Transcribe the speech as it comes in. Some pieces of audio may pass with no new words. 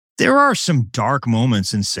there are some dark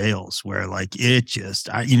moments in sales where like it just,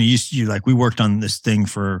 you like we worked on this thing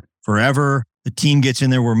for forever. The team gets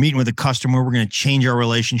in there. We're meeting with a customer. We're going to change our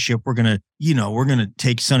relationship. We're going to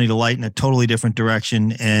take Sunny Delight in a totally different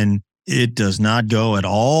direction. And it does not go at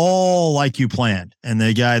all like you planned. And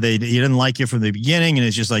the guy, he didn't like you from the beginning. And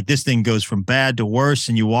it's just like, this thing goes from bad to worse.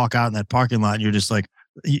 And you walk out in that parking lot and you're just like,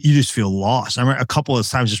 you just feel lost. I remember a couple of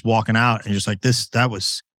times just walking out and just like that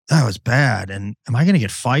was bad. And am I going to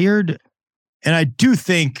get fired? And I do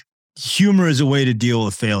think humor is a way to deal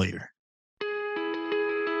with failure.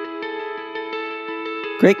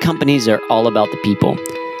 Great companies are all about the people.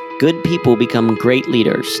 Good people become great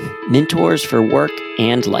leaders, mentors for work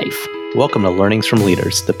and life. Welcome to Learnings from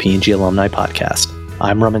Leaders, the P&G Alumni Podcast.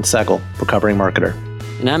 I'm Raman Sehgal, recovering marketer.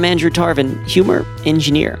 And I'm Andrew Tarvin, humor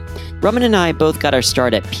engineer. Raman and I both got our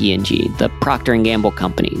start at P&G, the Procter & Gamble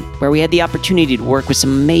company, where we had the opportunity to work with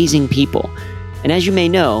some amazing people. And as you may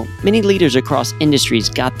know, many leaders across industries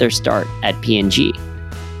got their start at P&G.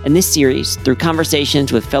 In this series, through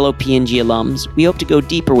conversations with fellow P&G alums, we hope to go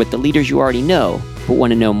deeper with the leaders you already know, but want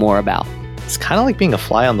to know more about. It's kind of like being a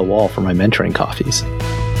fly on the wall for my mentoring coffees.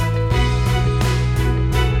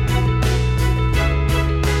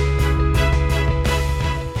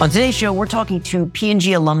 On today's show, we're talking to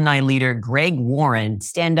P&G alumni leader Greg Warren,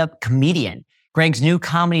 stand-up comedian. Greg's new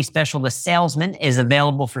comedy special, The Salesman, is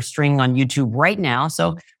available for streaming on YouTube right now.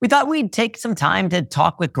 So we thought we'd take some time to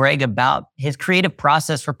talk with Greg about his creative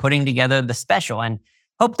process for putting together the special and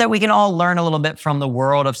hope that we can all learn a little bit from the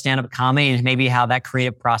world of stand-up comedy and maybe how that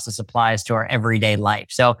creative process applies to our everyday life.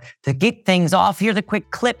 So to kick things off, here's a quick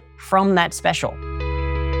clip from that special.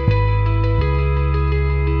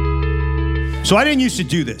 So I didn't used to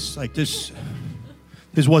do this. Like this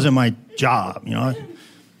wasn't my job,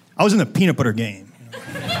 I was in the peanut butter game. You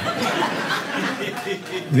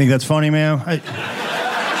think that's funny, man?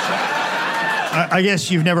 I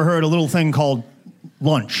guess you've never heard a little thing called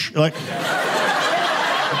lunch. Like,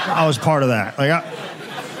 I was part of that. Like,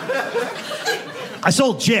 I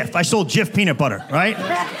sold Jif. I sold Jif peanut butter, right?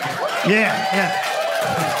 Yeah.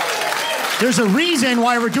 There's a reason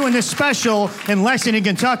why we're doing this special in Lexington,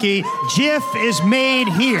 Kentucky. Jif is made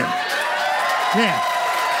here. Yeah.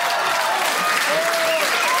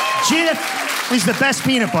 Jif is the best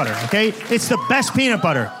peanut butter, okay? It's the best peanut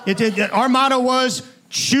butter. Our motto was,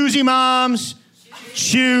 choosy moms,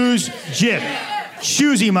 choose Jif.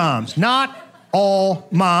 Choosy moms, not all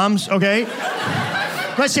moms, okay?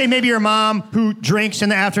 Let's say maybe your mom who drinks in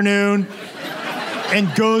the afternoon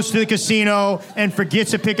and goes to the casino and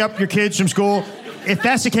forgets to pick up your kids from school. If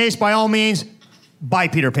that's the case, by all means, buy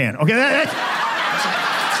Peter Pan, okay?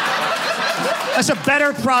 That's a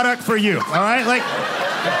better product for you, all right? Like,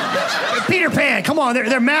 Peter Pan, come on,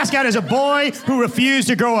 their mascot is a boy who refused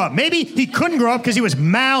to grow up. Maybe he couldn't grow up because he was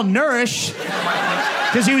malnourished,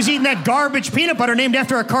 because he was eating that garbage peanut butter named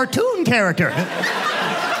after a cartoon character.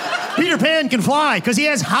 Peter Pan can fly because he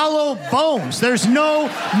has hollow bones. There's no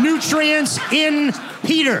nutrients in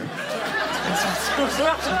Peter.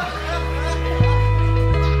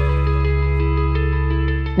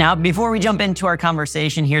 Now, before we jump into our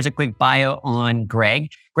conversation, here's a quick bio on Greg.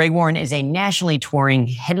 Greg Warren is a nationally touring,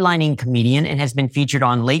 headlining comedian and has been featured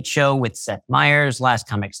on Late Show with Seth Meyers, Last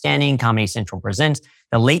Comic Standing, Comedy Central Presents,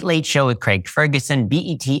 The Late Late Show with Craig Ferguson,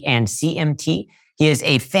 BET, and CMT. He is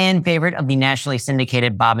a fan favorite of the nationally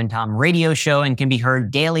syndicated Bob and Tom radio show and can be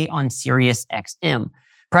heard daily on Sirius XM.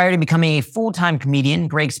 Prior to becoming a full-time comedian,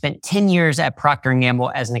 Greg spent 10 years at Procter &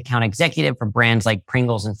 Gamble as an account executive for brands like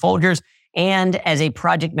Pringles and Folgers, and as a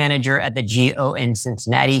project manager at the GO in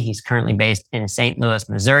Cincinnati. He's currently based in St. Louis,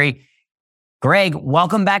 Missouri. Greg,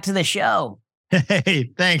 welcome back to the show. Hey,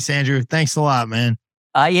 thanks, Andrew. Thanks a lot, man.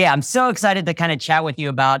 I'm so excited to kind of chat with you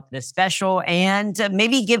about the special and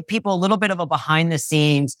maybe give people a little bit of a behind the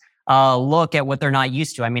scenes look at what they're not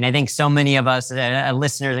used to. I mean, I think so many of us,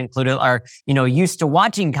 listeners included, are, used to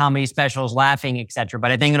watching comedy specials, laughing, et cetera.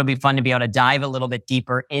 But I think it'll be fun to be able to dive a little bit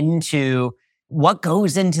deeper into what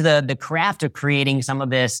goes into the craft of creating some of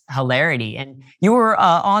this hilarity. And you were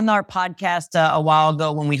on our podcast a while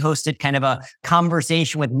ago when we hosted kind of a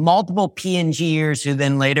conversation with multiple P&Gers who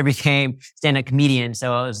then later became stand-up comedians.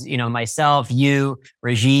 So it was, myself, you,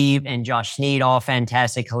 Rajiv, and Josh Sneed, all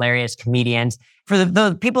fantastic, hilarious comedians. For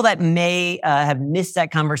the people that may have missed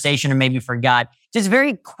that conversation or maybe forgot, just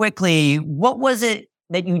very quickly, what was it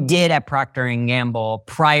that you did at Procter & Gamble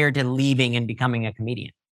prior to leaving and becoming a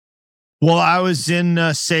comedian? Well, I was in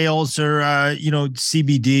sales or,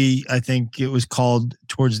 CBD, I think it was called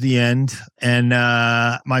towards the end. And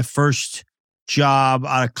my first job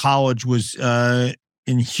out of college was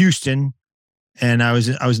in Houston. And I was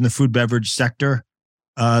in the food beverage sector.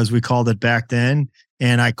 as we called it back then.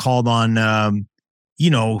 And I called on, a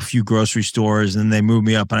few grocery stores, and they moved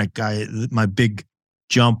me up. And my big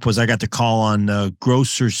jump was I got to call on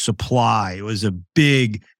Grocer's Supply. It was a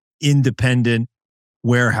big independent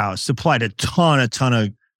warehouse, supplied a ton of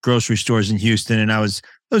grocery stores in Houston. And it was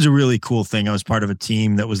a really cool thing. I was part of a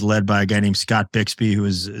team that was led by a guy named Scott Bixby, who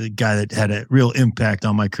was a guy that had a real impact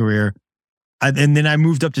on my career. And then I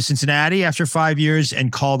moved up to Cincinnati after 5 years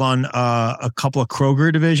and called on a couple of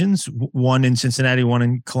Kroger divisions, one in Cincinnati, one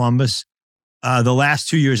in Columbus. The last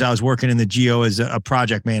 2 years I was working in the GO as a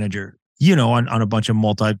project manager, on a bunch of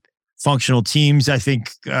multi-functional teams. I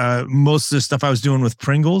think most of the stuff I was doing with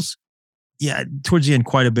Pringles, towards the end,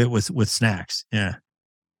 quite a bit with snacks. Yeah.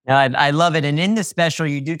 No, I love it. And in the special,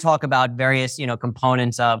 you do talk about various,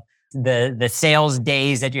 components of the sales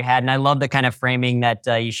days that you had. And I love the kind of framing that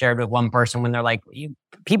you shared with one person when they're like,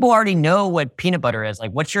 people already know what peanut butter is.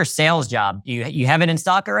 Like, what's your sales job? You have it in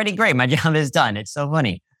stock already? Great. My job is done. It's so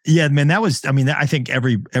funny. Yeah, man, I think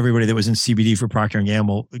everybody that was in CBD for Procter &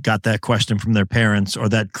 Gamble got that question from their parents, or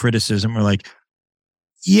that criticism, or like,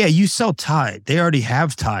 yeah, you sell Tide. They already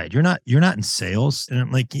have Tide. You're not in sales. And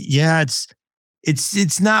I'm like, yeah,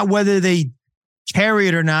 it's not whether they carry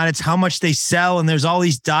it or not. It's how much they sell. And there's all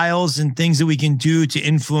these dials and things that we can do to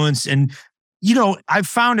influence. And, I've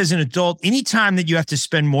found as an adult, anytime that you have to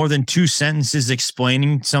spend more than 2 sentences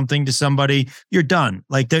explaining something to somebody, you're done.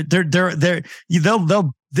 Like they'll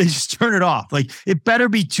just turn it off. Like, it better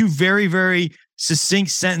be 2 very, very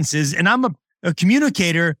succinct sentences. And I'm a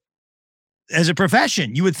communicator as a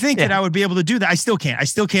profession. You would think that I would be able to do that. I still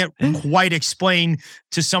can't quite explain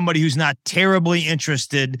to somebody who's not terribly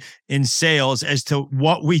interested in sales as to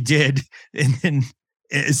what we did in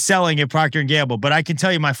selling at Procter & Gamble. But I can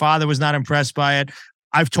tell you, my father was not impressed by it.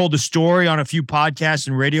 I've told the story on a few podcasts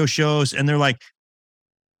and radio shows, and they're like,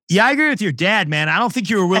 yeah, I agree with your dad, man. I don't think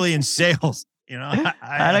you were really in sales.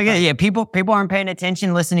 I don't get it. Yeah, people aren't paying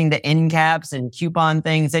attention, listening to end caps and coupon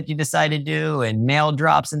things that you decide to do, and mail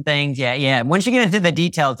drops and things. Yeah. Once you get into the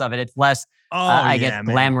details of it, it's less, I guess,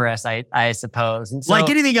 glamorous, I suppose. And so, like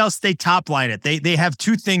anything else, they top line it. They have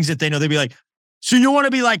 2 things that they know. They'd be like, so you want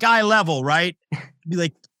to be like eye level, right? Be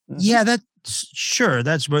like, yeah, that's sure.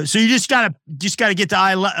 That's what. So you just gotta get to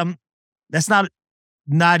eye level. That's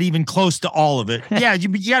not even close to all of it. Yeah, you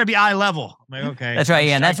got to be eye level. I'm like, okay, that's right.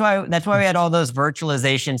 Yeah, that's why we had all those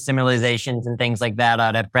virtualization simulations and things like that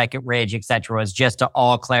out at Breckenridge, et cetera, was just to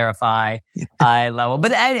all clarify eye level.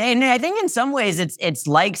 But I think in some ways it's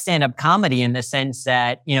like stand-up comedy in the sense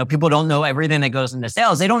that people don't know everything that goes into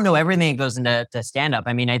sales. They don't know everything that goes into stand-up.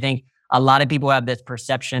 I mean, I think a lot of people have this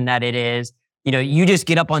perception that it is, you just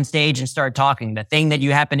get up on stage and start talking. The thing that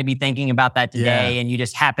you happen to be thinking about that today, and you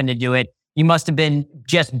just happen to do it. You must have been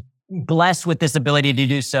just blessed with this ability to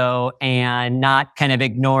do so, and not kind of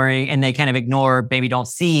ignoring, and they kind of ignore, maybe don't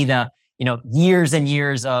see the, years and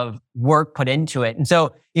years of work put into it. And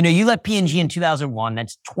so, you left P&G in 2001.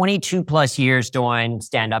 That's 22 plus years doing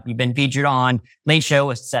stand-up. You've been featured on Late Show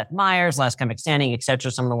with Seth Meyers, Last Comic Standing, et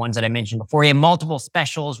cetera. Some of the ones that I mentioned before. You have multiple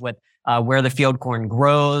specials with Where the Field Corn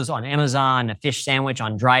Grows on Amazon, a fish sandwich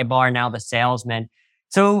on Dry Bar, now The Salesman.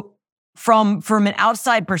 So from an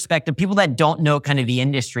outside perspective, people that don't know kind of the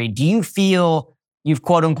industry, do you feel you've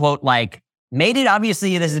quote unquote like made it?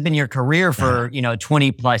 Obviously, this has been your career for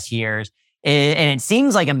 20 plus years, and it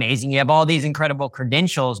seems like amazing. You have all these incredible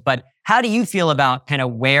credentials, but how do you feel about kind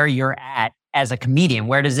of where you're at as a comedian?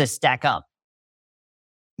 Where does this stack up?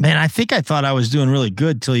 Man, I think I thought I was doing really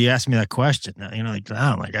good till you asked me that question. I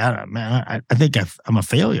think I'm a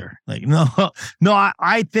failure. Like, no,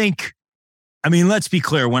 I think. I mean, let's be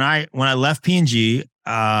clear. When I left P&G,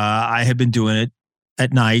 I had been doing it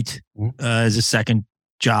at night as a second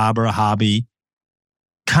job or a hobby.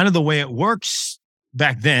 Kind of the way it works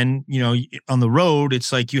back then, on the road,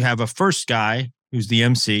 it's like you have a first guy who's the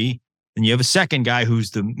MC, and you have a second guy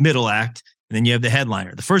who's the middle act, and then you have the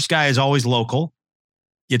headliner. The first guy is always local,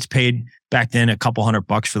 gets paid back then a couple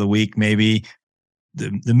 $100 for the week, maybe.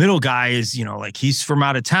 The middle guy is, like he's from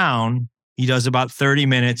out of town. He does about 30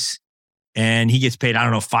 minutes. And he gets paid, I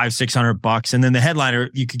don't know, $500-$600. And then the headliner,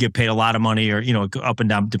 you could get paid a lot of money, or, go up and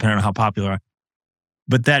down depending on how popular.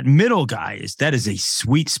 But that middle guy that is a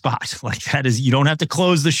sweet spot. Like, that is, you don't have to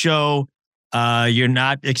close the show. You're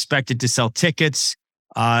not expected to sell tickets.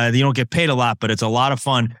 You don't get paid a lot, but it's a lot of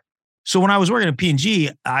fun. So when I was working at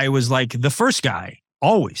P&G, I was like the first guy.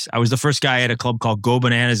 Always. I was the first guy at a club called Go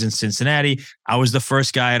Bananas in Cincinnati. I was the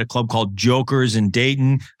first guy at a club called Jokers in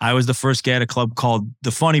Dayton. I was the first guy at a club called The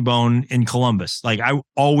Funny Bone in Columbus. Like, I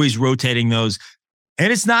always rotating those.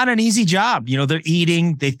 And it's not an easy job. They're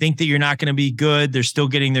eating. They think that you're not going to be good. They're still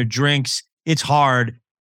getting their drinks. It's hard.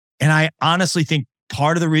 And I honestly think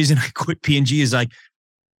part of the reason I quit P&G is like,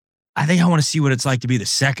 I think I want to see what it's like to be the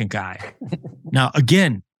second guy. Now,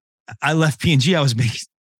 again, I left P&G. I was making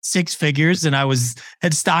six figures and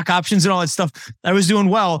had stock options and all that stuff. I was doing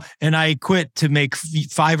well. And I quit to make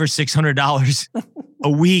 $500 or $600 a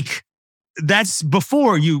week. That's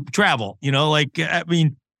before you travel, like, I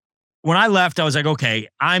mean, when I left, I was like, okay,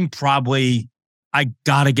 I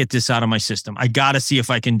got to get this out of my system. I got to see if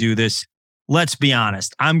I can do this. Let's be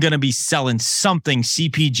honest. I'm going to be selling something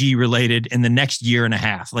CPG related in the next year and a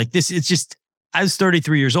half. Like this, I was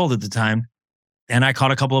 33 years old at the time and I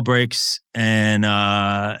caught a couple of breaks and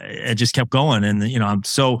it just kept going. And,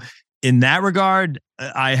 so in that regard,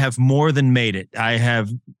 I have more than made it.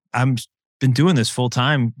 I'm been doing this full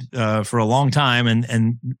time for a long time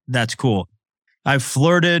and that's cool. I've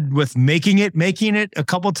flirted with making it a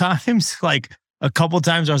couple times. Like a couple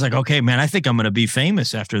times I was like, okay, man, I think I'm going to be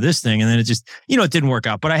famous after this thing. And then it just, it didn't work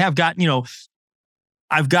out, but I have got,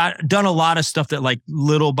 done a lot of stuff that like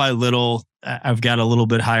little by little, I've got a little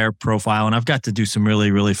bit higher profile and I've got to do some really,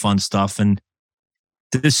 really fun stuff. And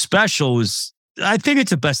this special I think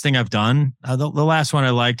it's the best thing I've done. The last one I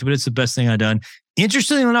liked, but it's the best thing I've done.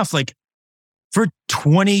 Interestingly enough, like, for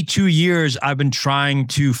 22 years, I've been trying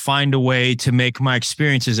to find a way to make my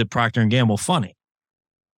experiences at Procter & Gamble funny.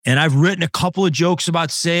 And I've written a couple of jokes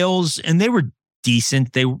about sales and they were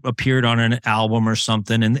decent. They appeared on an album or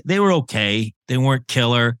something and they were okay. They weren't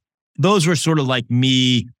killer. Those were sort of like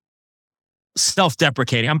me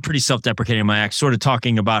self-deprecating. I'm pretty self-deprecating in my act, sort of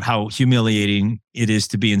talking about how humiliating it is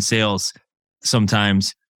to be in sales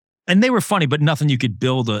sometimes. And they were funny, but nothing you could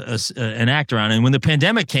build an act around. And when the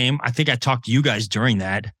pandemic came, I think I talked to you guys during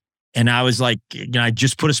that. And I was like, I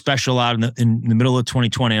just put a special out in the middle of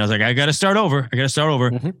 2020. I was like, I got to start over.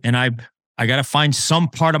 Mm-hmm. And I got to find some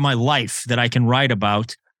part of my life that I can write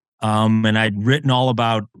about. And I'd written all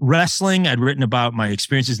about wrestling. I'd written about my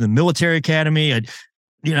experiences in the military academy.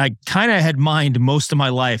 I kind of had mined most of my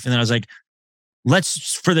life. And then I was like,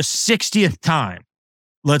 for the 60th time,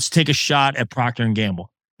 let's take a shot at Procter & Gamble.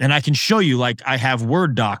 And I can show you, like, I have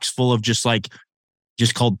Word docs full of just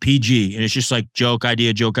called PG. And it's just like joke,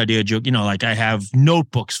 idea, joke. Like I have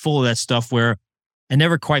notebooks full of that stuff where I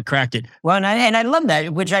never quite cracked it. Well, and I love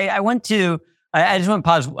that, which I want to, I just want to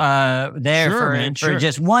pause there for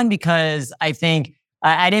just one, because I think,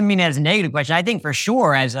 I didn't mean it as a negative question. I think for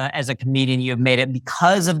sure as a comedian, you've made it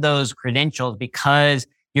because of those credentials, because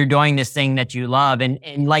you're doing this thing that you love.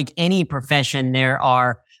 And like any profession, there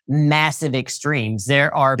are massive extremes.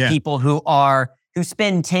 There are people who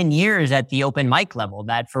spend 10 years at the open mic level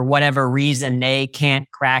that for whatever reason they can't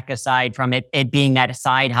crack, aside from it being that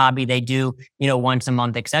side hobby they do, once a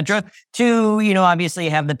month, etc. To, obviously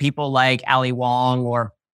have the people like Ali Wong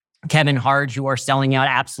or Kevin Hart who are selling out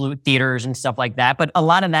absolute theaters and stuff like that. But a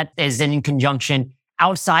lot of that is in conjunction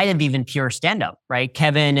outside of even pure stand-up, right?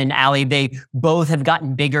 Kevin and Ali, they both have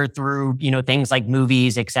gotten bigger through, things like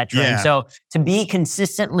movies, etc. Yeah. And so to be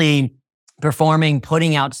consistently performing,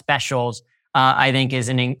 putting out specials, I think is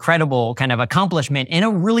an incredible kind of accomplishment in a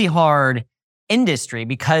really hard industry,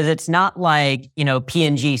 because it's not like,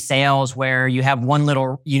 P&G sales where you have one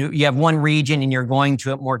you have one region and you're going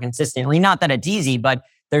to it more consistently. Not that it's easy, but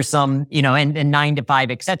there's some, and 9 to 5,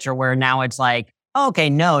 etc., where now it's like, okay,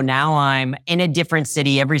 no, now I'm in a different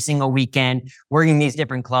city every single weekend, working these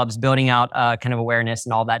different clubs, building out kind of awareness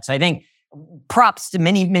and all that. So I think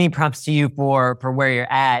many props to you for where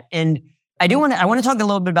you're at. And I want to talk a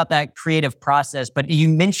little bit about that creative process, but you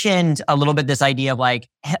mentioned a little bit this idea of like,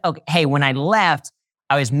 hey, when I left,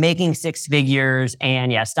 I was making 6 figures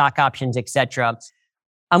and stock options, etc.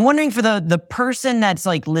 I'm wondering for the person that's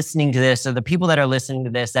like listening to this, or the people that are listening to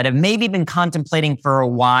this that have maybe been contemplating for a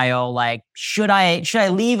while, like, should I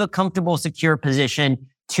leave a comfortable, secure position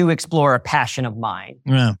to explore a passion of mine?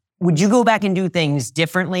 Yeah. Would you go back and do things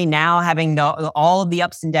differently now, having all of the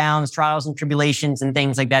ups and downs, trials and tribulations and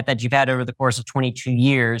things like that you've had over the course of 22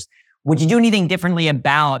 years? Would you do anything differently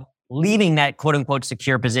about leaving that quote unquote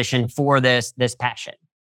secure position for this passion?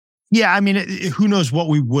 Yeah. I mean, who knows what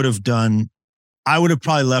we would have done. I would have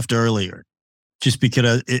probably left earlier, just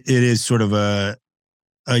because it is sort of a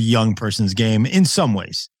young person's game in some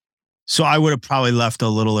ways. So I would have probably left a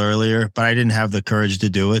little earlier, but I didn't have the courage to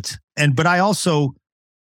do it. But I also,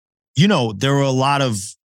 there were a lot of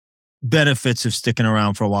benefits of sticking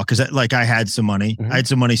around for a while, because I had some money. Mm-hmm. I had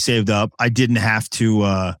some money saved up. I didn't have to,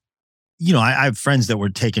 I have friends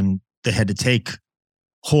that they had to take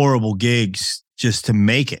horrible gigs just to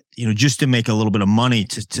make it, just to make a little bit of money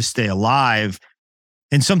to stay alive.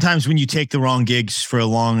 And sometimes when you take the wrong gigs for a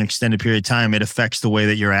long extended period of time, it affects the way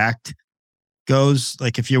that your act goes.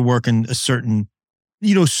 Like if you're working a certain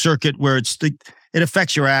circuit where it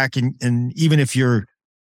affects your act. And even if you're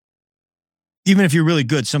really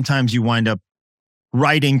good, sometimes you wind up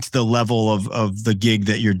writing to the level of the gig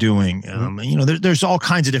that you're doing. There's all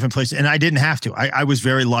kinds of different places, and I didn't have to. I was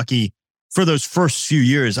very lucky for those first few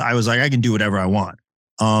years. I was like, I can do whatever I want.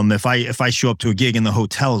 If I show up to a gig and the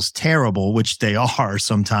hotel is terrible, which they are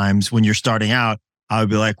sometimes when you're starting out, I would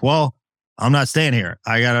be like, well, I'm not staying here.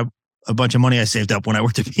 I got a bunch of money I saved up when I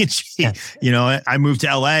worked at P&G. Yes. I moved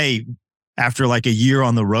to LA after like a year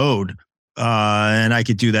on the road. And I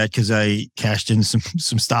could do that because I cashed in some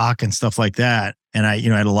stock and stuff like that. And I,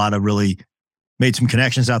 had a lot of made some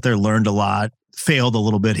connections out there, learned a lot, failed a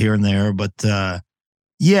little bit here and there. But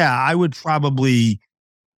I would probably,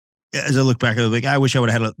 as I look back, I wish I would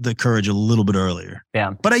have had the courage a little bit earlier.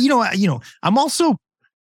 Yeah. But I'm also,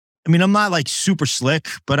 I'm not like super slick,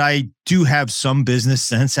 but I do have some business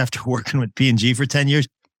sense after working with P&G for 10 years.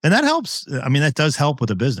 And that helps. That does help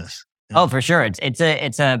with a business. Oh, for sure. It's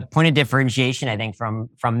a point of differentiation, I think, from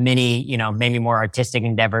many, maybe more artistic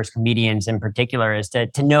endeavors, comedians in particular, is to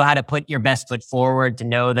know how to put your best foot forward, to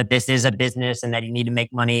know that this is a business and that you need to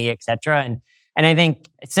make money, et cetera. And I think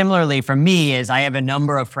similarly for me is I have a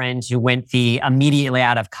number of friends who went immediately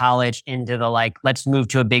out of college into the let's move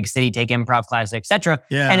to a big city, take improv classes, et cetera.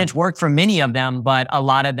 Yeah. And it's worked for many of them, but a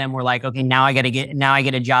lot of them were like, okay, now I get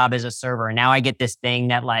a job as a server. Now I get this thing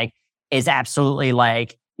that is absolutely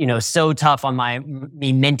so tough on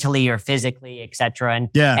me mentally or physically, et cetera.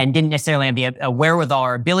 And didn't necessarily have the wherewithal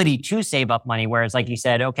or ability to save up money. Whereas like you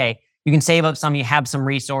said, okay, you can save up some, you have some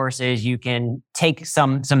resources, you can take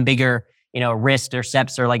some bigger, risks or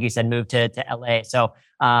steps, or like you said, move to LA. So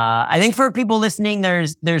I think for people listening,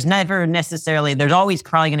 there's never necessarily, there's always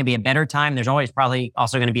probably going to be a better time. There's always probably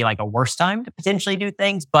also going to be a worse time to potentially do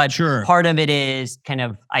things. But sure, part of it is kind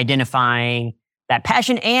of identifying that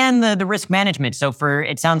passion and the risk management. So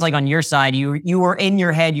it sounds like on your side, you were in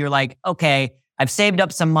your head, you're like, okay, I've saved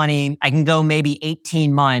up some money. I can go maybe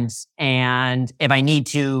 18 months. And if I need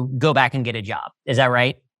to, go back and get a job. Is that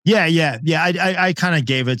right? Yeah. I kind of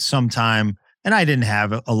gave it some time, and I didn't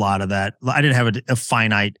have a lot of that. I didn't have a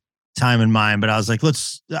finite time in mind, but I was like,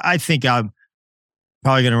 I think I'm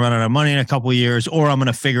probably going to run out of money in a couple of years, or I'm going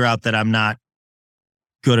to figure out that I'm not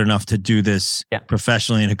good enough to do this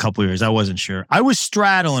professionally in a couple of years. I wasn't sure. I was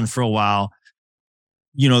straddling for a while.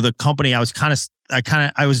 The company, I was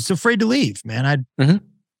afraid to leave, man. I'd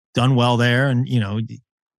done well there. And,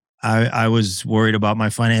 I was worried about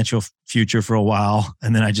my financial future for a while,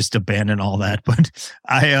 and then I just abandoned all that. But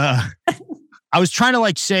I was trying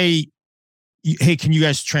to say, hey, can you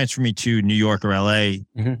guys transfer me to New York or LA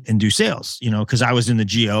and do sales? Cause I was in the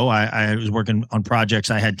GO. I was working on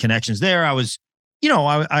projects. I had connections there. I was,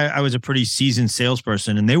 I was a pretty seasoned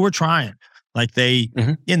salesperson, and they were trying. And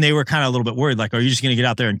they were kind of a little bit worried. Are you just going to get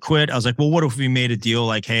out there and quit? I was like, well, what if we made a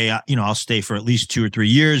deal? Hey, I'll stay for at least 2 or 3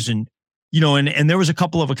 years. And, and there was a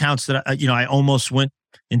couple of accounts that, I almost went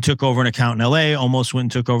and took over an account in LA, almost went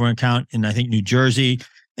and took over an account in, I think, New Jersey,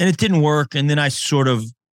 and it didn't work. And then I sort of,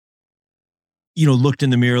 looked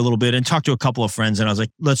in the mirror a little bit and talked to a couple of friends, and I was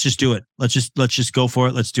like, let's just do it. Let's just go for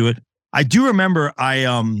it. Let's do it. I do remember I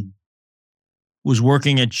was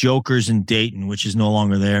working at Joker's in Dayton, which is no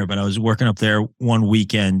longer there, but I was working up there one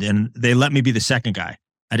weekend, and they let me be the second guy.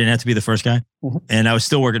 I didn't have to be the first guy. And I was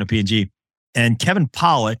still working at P&G. And Kevin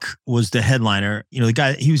Pollak was the headliner. The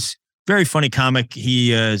guy, he was a very funny comic.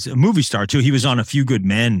 He is a movie star too. He was on A Few Good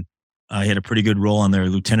Men. He had a pretty good role on there,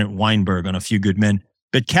 Lieutenant Weinberg on A Few Good Men.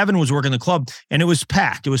 But Kevin was working the club, and it was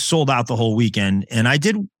packed. It was sold out the whole weekend. And I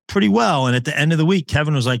did pretty well. And at the end of the week,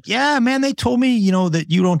 Kevin was like, yeah, man, they told me,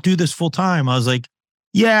 that you don't do this full time. I was like,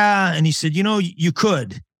 yeah. And he said, you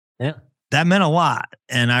could. Yeah. That meant a lot.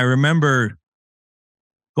 And I remember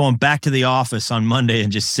going back to the office on Monday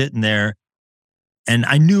and just sitting there. And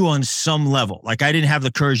I knew on some level, I didn't have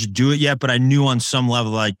the courage to do it yet, but I knew on some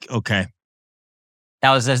level, okay.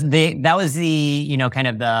 That was the kind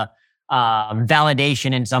of the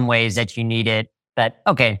validation in some ways that you needed, that,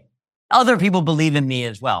 okay, other people believe in me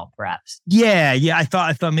as well, perhaps. Yeah. I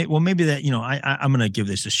thought, maybe that, I'm going to give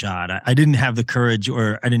this a shot. I didn't have the courage,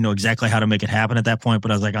 or I didn't know exactly how to make it happen at that point,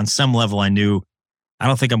 but I was like, on some level, I knew, I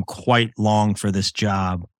don't think I'm quite long for this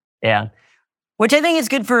job. Yeah. Which I think is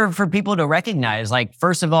good for people to recognize.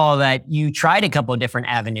 First of all, that you tried a couple of different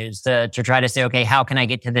avenues to try to say, okay, how can I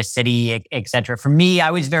get to this city, et cetera. For me, I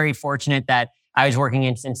was very fortunate that I was working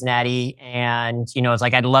in Cincinnati, and, it's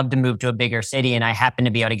I'd love to move to a bigger city, and I happened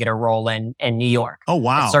to be able to get a role in New York. Oh,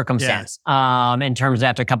 wow. Circumstance. Yeah. In terms of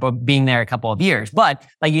after being there a couple of years. But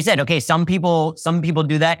like you said, okay, some people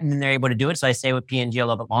do that and then they're able to do it. So I stay with P&G a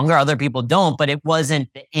little bit longer. Other people don't, but it wasn't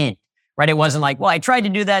the end. right? It wasn't like, well, I tried to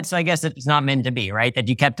do that, so I guess it's not meant to be, right? That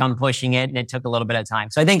you kept on pushing it and it took a little bit of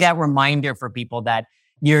time. So I think that reminder for people that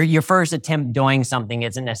your first attempt doing something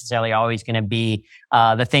isn't necessarily always going to be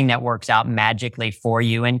the thing that works out magically for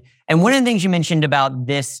you. And one of the things you mentioned about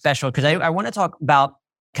this special, because I want to talk about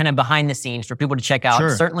kind of behind the scenes for people to check out,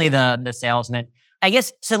 Sure. certainly the Salesman. I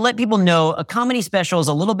guess to let people know, a comedy special is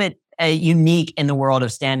a little bit unique in the world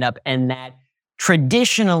of stand-up, and that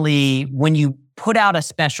traditionally, when you put out a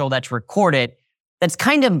special that's recorded, that's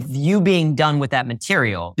kind of you being done with that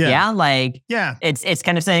material. Yeah. Like, Yeah. it's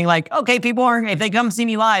kind of saying like, okay, people are, if they come see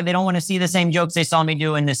me live, they don't want to see the same jokes they saw me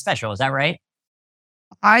do in this special. Is that right?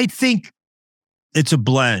 I think it's a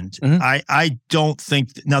blend. Mhm. I don't think,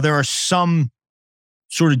 now there are some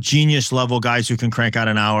sort of genius level guys who can crank out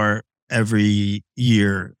an hour every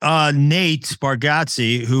year. Nate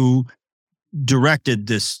Bargatze, who directed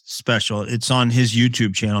this special, it's on his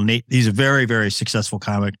YouTube channel. Nate, he's a very, very successful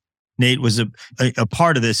comic. Nate was a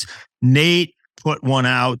part of this. Nate put one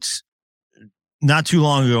out not too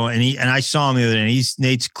long ago, and I saw him the other day, and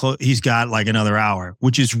he's got like another hour,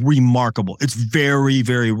 which is remarkable. It's very,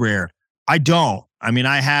 very rare. I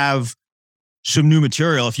have some new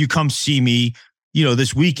material. If you come see me,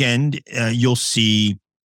 this weekend, you'll see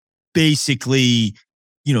basically,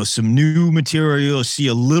 some new material. You'll see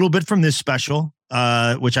a little bit from this special,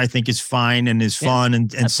 which I think is fine and is fun.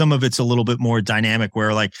 And some of it's a little bit more dynamic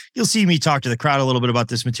where like, you'll see me talk to the crowd a little bit about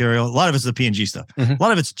this material. A lot of it's the P&G stuff. Mhm. A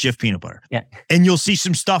lot of it's Jif peanut butter. Yeah. And you'll see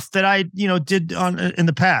some stuff that I, did in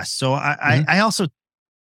the past. So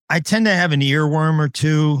I tend to have an earworm or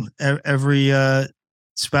two every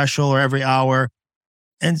special or every hour.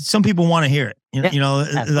 And some people want to hear it.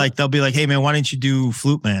 Absolutely. Like they'll be like, "Hey man, why didn't you do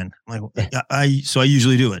Flute Man?" I'm like, I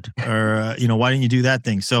usually do it. Or why didn't you do that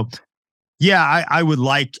thing? So yeah,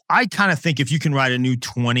 I kind of think if you can write a new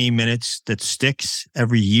 20 minutes that sticks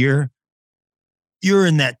every year, you're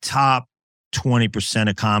in that top 20%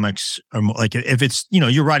 of comics. Or like if it's,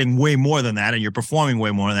 you're writing way more than that and you're performing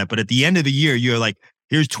way more than that. But at the end of the year, you're like,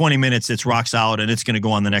 here's 20 minutes that's rock solid and it's going to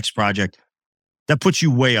go on the next project. That puts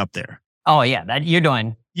you way up there. Oh yeah, that you're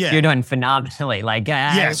doing phenomenally. Like,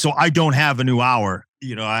 so I don't have a new hour,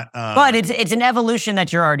 but it's an evolution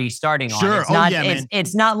that you're already starting on. Sure.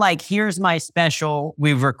 It's not like, here's my special,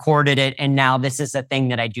 we've recorded it, and now this is a thing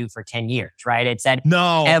that I do for 10 years, right? It's that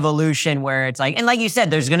evolution where it's like, and like you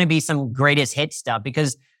said, there's going to be some greatest hit stuff,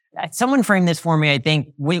 because someone framed this for me. I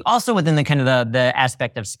think we also, within the kind of the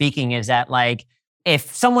aspect of speaking, is that like,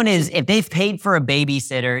 if they've paid for a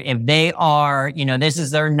babysitter, if they are, this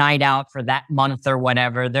is their night out for that month or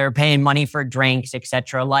whatever, they're paying money for drinks,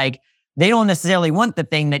 etc. Like, they don't necessarily want the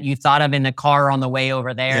thing that you thought of in the car on the way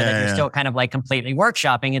over there that you're still kind of like completely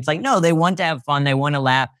workshopping. It's like, no, they want to have fun. They want to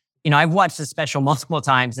laugh. I've watched the special multiple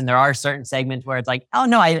times, and there are certain segments where it's like, oh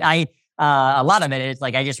no, I a lot of it, it's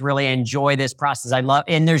like, I just really enjoy this process. I love,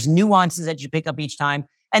 and there's nuances that you pick up each time.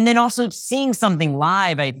 And then also seeing something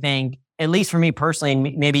live, I think, at least for me personally,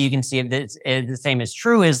 and maybe you can see if the same is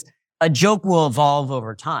true, is a joke will evolve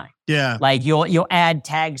over time. Yeah. Like you'll add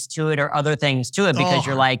tags to it or other things to it because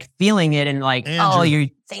you're like feeling it and like, Andrew, you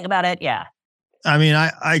think about it. Yeah. I mean,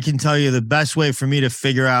 I can tell you the best way for me to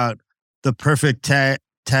figure out the perfect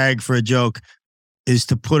tag for a joke is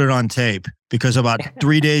to put it on tape, because about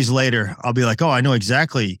 3 days later, I'll be like, oh, I know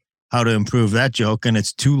exactly how to improve that joke. And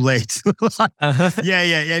it's too late.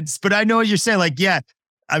 Yeah. But I know what you're saying. Like, yeah,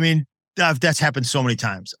 I mean, that's happened so many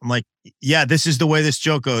times. I'm like, yeah, this is the way this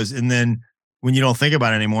joke goes. And then when you don't think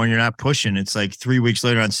about it anymore and you're not pushing, it's like 3 weeks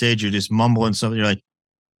later on stage, you're just mumbling something. You're like,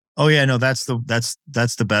 oh yeah, no, that's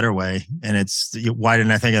the better way. And it's, why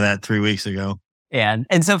didn't I think of that 3 weeks ago? Yeah.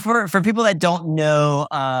 And so for people that don't know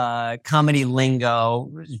comedy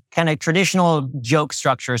lingo, kind of traditional joke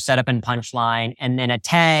structure, setup and punchline, and then a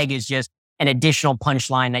tag is just an additional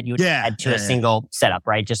punchline that you would add to a single setup,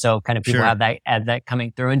 right? Just so kind of people have that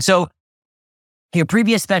coming through. And so your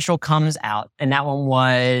previous special comes out, and that one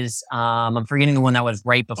was, I'm forgetting the one that was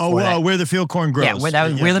right before that. Where the Field Corn Grows. Yeah,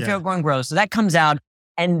 where the Field Corn Grows. So that comes out.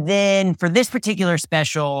 And then for this particular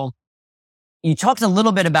special, you talked a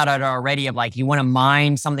little bit about it already, of like, you want to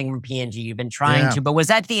mine something from P&G. You've been trying to, but was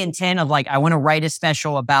that the intent of like, I want to write a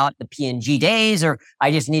special about the P&G days, or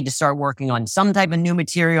I just need to start working on some type of new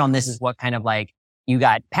material, and this is what kind of like you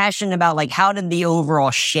got passionate about? Like, how did the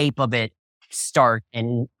overall shape of it start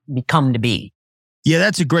and become to be? Yeah,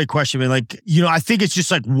 that's a great question. I mean, like, I think it's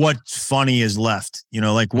just like what's funny is left,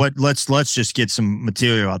 like let's just get some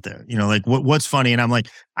material out there, like what's funny. And I'm like,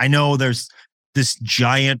 I know there's this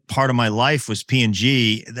giant part of my life was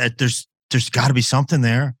P&G, that there's got to be something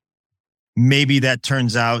there. Maybe that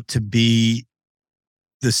turns out to be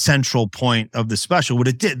the central point of the special. What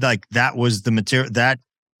it did, like that was the material, that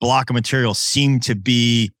block of material seemed to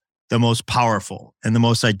be the most powerful and the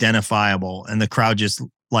most identifiable, and the crowd just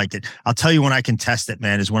liked it. I'll tell you when I can test it,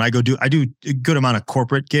 man, is when I do a good amount of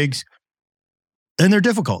corporate gigs, and they're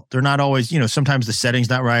difficult. They're not always, sometimes the setting's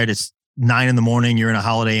not right. It's 9 a.m. You're in a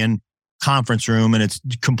Holiday Inn conference room and it's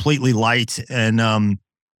completely light, and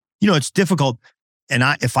it's difficult. And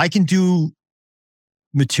if I can do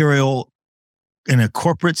material in a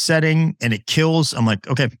corporate setting and it kills, I'm like,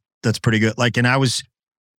 okay, that's pretty good. Like, and I was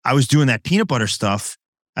doing that peanut butter stuff.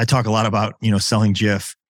 I talk a lot about, selling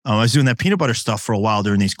Jif. I was doing that peanut butter stuff for a while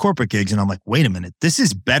during these corporate gigs. And I'm like, wait a minute, this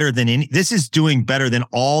is doing better than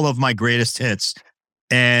all of my greatest hits.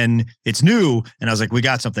 And it's new. And I was like, we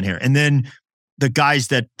got something here. And then the guys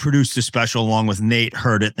that produced the special along with Nate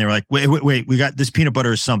heard it. And they were like, wait, we got this peanut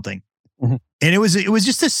butter is something. Mm-hmm. And it was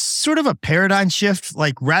just a sort of a paradigm shift.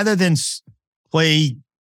 Like, rather than play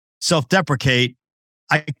self-deprecate,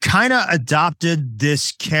 I kind of adopted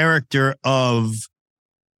this character of,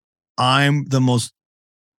 I'm the most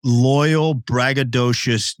loyal,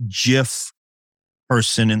 braggadocious Jif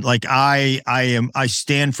person. And like, I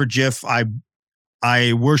stand for Jif.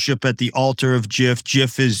 I worship at the altar of Jif.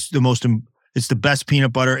 Jif is it's the best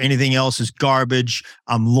peanut butter. Anything else is garbage.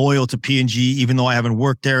 I'm loyal to P&G, even though I haven't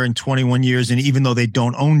worked there in 21 years. And even though they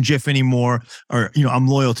don't own Jif anymore, or, I'm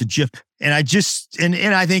loyal to Jif. And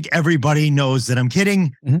I think everybody knows that I'm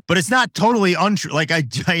kidding, but it's not totally untrue. Like, I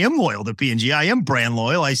am loyal to P&G. I am brand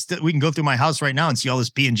loyal. We can go through my house right now and see all this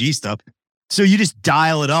P&G stuff. So you just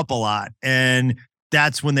dial it up a lot. And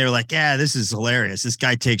that's when they're like, yeah, this is hilarious. This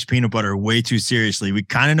guy takes peanut butter way too seriously. We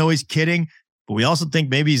kind of know he's kidding, but we also think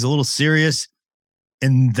maybe he's a little serious.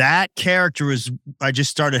 And that character I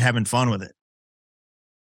just started having fun with it.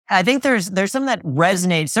 I think there's some that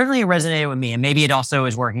certainly resonated with me. And maybe it also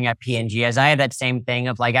is working at P&G, as I have that same thing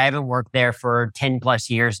of like, I haven't worked there for 10 plus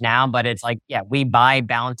years now, but it's like, yeah, we buy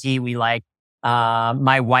Bounty. We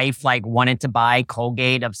my wife wanted to buy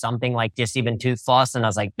Colgate of something like just even tooth floss. And I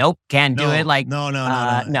was like, nope, can't do it. Like, no.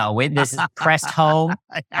 This is Crest Home.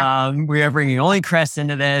 We are bringing only Crest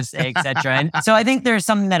into this, etc. And so I think there's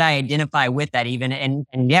something that I identify with that even.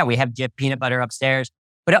 And yeah, we have Jif peanut butter upstairs.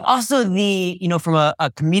 But also from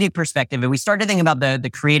a comedic perspective, and we start to think about the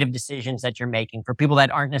creative decisions that you're making for people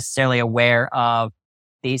that aren't necessarily aware of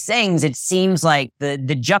these things. It seems like the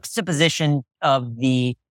juxtaposition of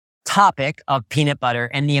the topic of peanut butter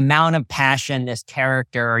and the amount of passion this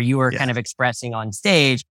character or you are kind of expressing on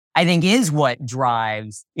stage, I think is what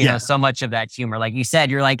drives, so much of that humor. Like you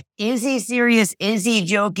said, you're like, is he serious? Is he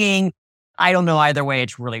joking? I don't know. Either way,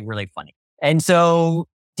 it's really, really funny. And so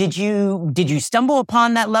did you stumble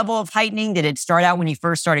upon that level of heightening? Did it start out when you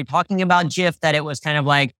first started talking about Jif that it was kind of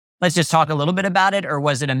like, let's just talk a little bit about it? Or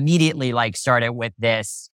was it immediately started with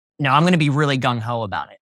this, I'm going to be really gung-ho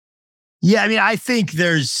about it? Yeah, I mean, I think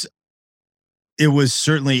it was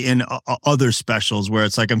certainly in other specials where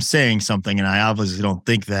it's like I'm saying something and I obviously don't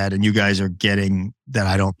think that, and you guys are getting that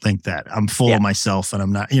I don't think that. I'm full of myself and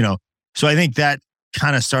I'm not, So I think that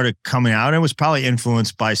kind of started coming out. It was probably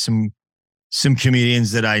influenced by some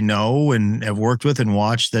comedians that I know and have worked with and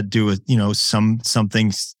watched that do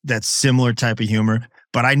something that's similar type of humor.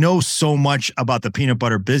 But I know so much about the peanut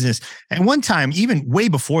butter business. And one time, even way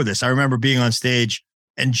before this, I remember being on stage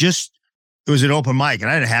and it was an open mic and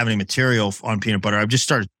I didn't have any material on peanut butter. I just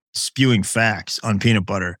started spewing facts on peanut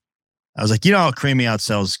butter. I was like, Creamy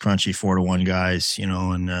outsells crunchy 4-to-1 guys,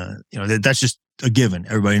 that's just a given.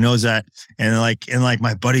 Everybody knows that. And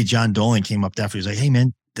my buddy John Dolan came up after. He was like, hey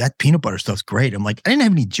man, that peanut butter stuff's great. I'm like, I didn't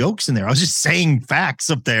have any jokes in there. I was just saying facts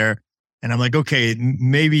up there. And I'm like, okay,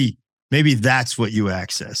 maybe that's what you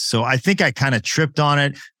access. So I think I kind of tripped on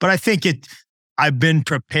it, but I think I've been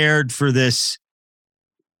prepared for this.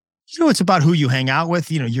 It's about who you hang out with,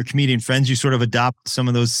 your comedian friends, you sort of adopt some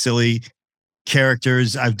of those silly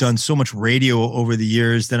characters. I've done so much radio over the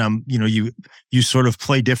years that you sort of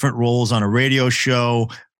play different roles on a radio show,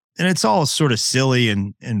 and it's all sort of silly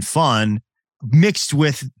and fun mixed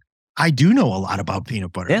with, I do know a lot about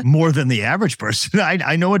peanut butter, more than the average person.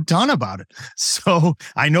 I know a ton about it. So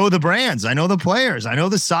I know the brands, I know the players, I know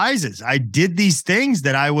the sizes. I did these things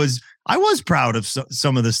that I was proud of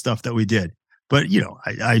some of the stuff that we did. But,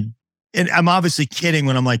 and I'm obviously kidding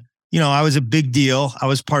when I'm like, I was a big deal. I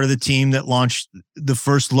was part of the team that launched the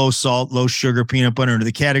first low salt, low sugar peanut butter into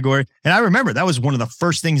the category. And I remember that was one of the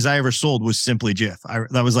first things I ever sold was Simply Jif.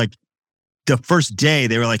 That was like the first day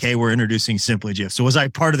they were like, hey, we're introducing Simply Jif. So was I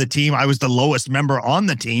part of the team? I was the lowest member on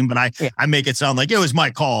the team, but I make it sound like it was my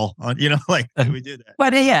call on, we did that.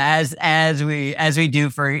 But yeah, as we do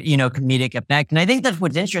for, comedic effect. And I think that's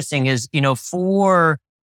what's interesting is, for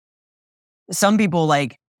some people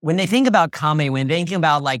like when they think about comedy, when they think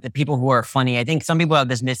about like the people who are funny, I think some people have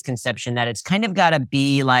this misconception that it's kind of got to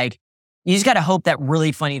be like, you just got to hope that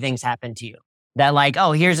really funny things happen to you. That like,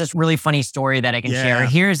 oh, here's this really funny story that I can share.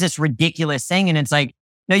 Here's this ridiculous thing. And it's like,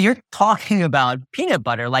 no, you're talking about peanut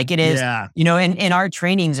butter. Like it is, in our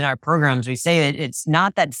trainings and our programs, we say that it's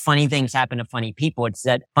not that funny things happen to funny people. It's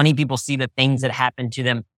that funny people see the things that happen to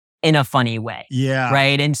them in a funny way. Yeah.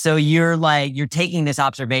 Right. And so you're taking this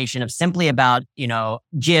observation of simply about,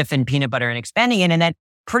 Jif and peanut butter and expanding it. And that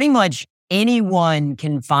pretty much anyone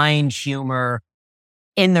can find humor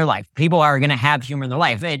in their life. People are going to have humor in their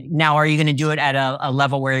life. Now, are you going to do it at a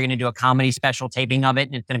level where you're going to do a comedy special taping of it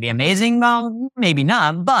and it's going to be amazing? Well, maybe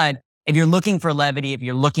not. But if you're looking for levity, if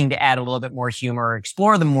you're looking to add a little bit more humor, or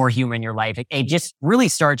explore the more humor in your life, it just really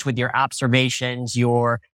starts with your observations,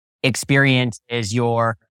 your experiences,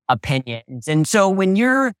 your opinions. And so when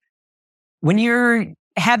you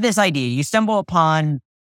have this idea, you stumble upon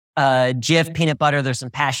Jif peanut butter, there's some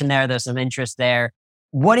passion there, there's some interest there.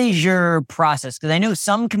 What is your process? Because I know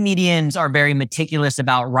some comedians are very meticulous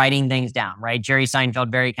about writing things down, right? Jerry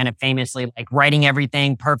Seinfeld very kind of famously like writing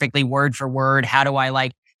everything perfectly word for word. How do I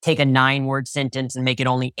like take a 9-word sentence and make it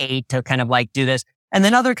only 8 to kind of like do this? And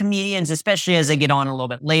then other comedians, especially as they get on a little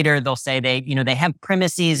bit later, they'll say they have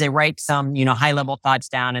premises, they write some, high level thoughts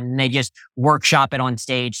down and they just workshop it on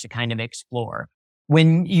stage to kind of explore.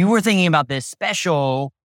 When you were thinking about this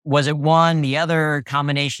special, was it one, the other,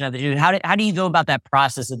 combination of the two? How do you go about that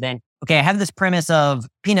process of then, okay, I have this premise of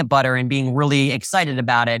peanut butter and being really excited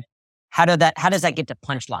about it. How does that get to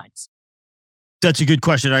punchlines? That's a good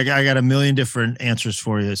question. I got a million different answers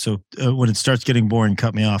for you. So when it starts getting boring,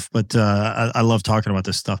 cut me off. But I love talking about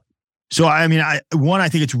this stuff. So I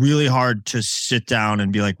think it's really hard to sit down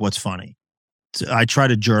and be like, what's funny? So I try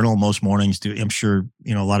to journal most mornings. I'm sure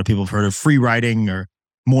a lot of people have heard of free writing or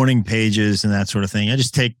morning pages and that sort of thing. I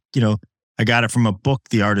just take, I got it from a book,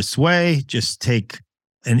 The Artist's Way. Just take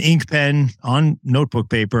an ink pen on notebook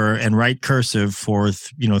paper and write cursive for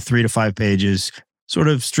 3 to 5 pages. Sort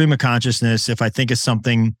of stream of consciousness. If I think of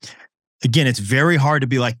something, again, it's very hard to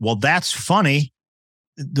be like, well, that's funny.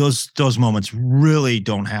 Those moments really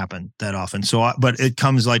don't happen that often. So, but it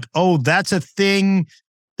comes like, oh, that's a thing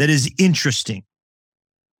that is interesting,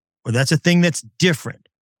 or that's a thing that's different,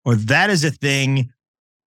 or that is a thing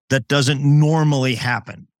that doesn't normally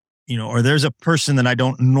happen, or there's a person that I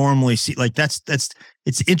don't normally see. Like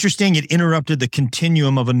it's interesting. It interrupted the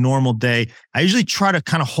continuum of a normal day. I usually try to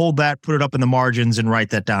kind of hold that, put it up in the margins and write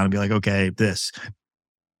that down and be like, okay, this.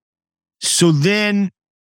 So then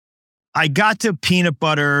I got to peanut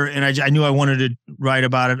butter and I knew I wanted to write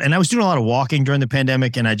about it. And I was doing a lot of walking during the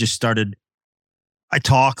pandemic and I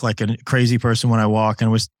talk like a crazy person when I walk, and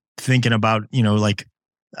I was thinking about,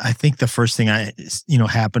 I think the first thing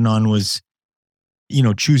happened on was,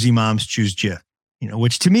 choosy moms choose Jif,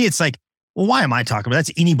 which to me, it's like, well, why am I talking about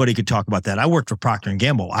that? Anybody could talk about that. I worked for Procter &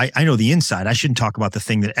 Gamble. I know the inside. I shouldn't talk about the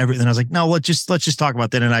thing that everything. I was like, no, let's just talk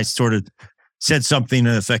about that. And I sort of said something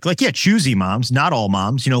to the effect like, yeah, choosy moms, not all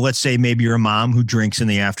moms. Let's say maybe you're a mom who drinks in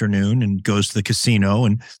the afternoon and goes to the casino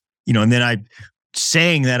and, and then I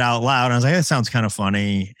saying that out loud. And I was like, that sounds kind of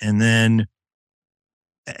funny. And then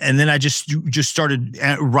I just started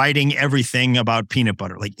writing everything about peanut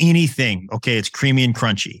butter, like anything. Okay, it's creamy and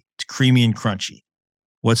crunchy. It's creamy and crunchy.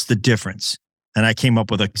 What's the difference? And I came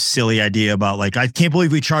up with a silly idea about like, I can't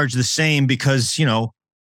believe we charge the same because, the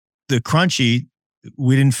crunchy,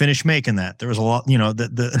 we didn't finish making that. There was a lot,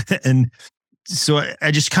 and so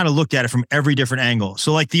I just kind of looked at it from every different angle.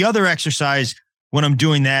 So like the other exercise when I'm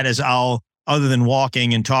doing that is other than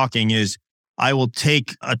walking and talking is I will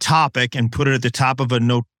take a topic and put it at the top of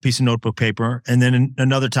a piece of notebook paper and then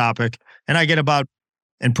another topic. And I get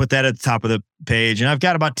and put that at the top of the page. And I've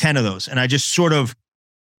got about 10 of those. And I just sort of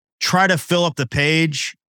try to fill up the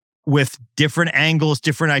page with different angles,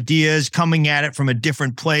 different ideas, coming at it from a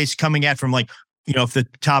different place, coming at from like, if the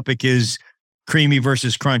topic is creamy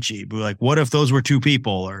versus crunchy, but like, what if those were two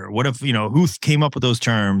people? Or what if, who came up with those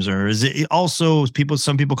terms? Or is it also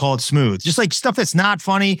some people call it smooth, just like stuff that's not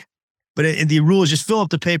funny. But the rule is just fill up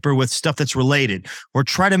the paper with stuff that's related, or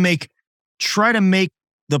try to make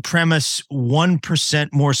the premise 1%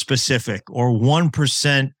 more specific or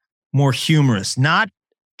 1% more humorous, not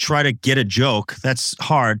try to get a joke. That's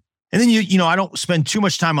hard. And then I don't spend too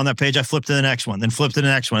much time on that page. I flip to the next one, then flip to the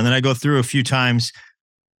next one. And then I go through a few times.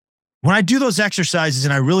 When I do those exercises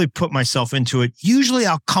and I really put myself into it, usually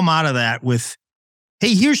I'll come out of that with,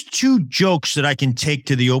 hey, here's 2 jokes that I can take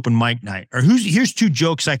to the open mic night, or here's 2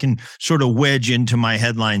 jokes I can sort of wedge into my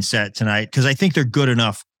headline set tonight because I think they're good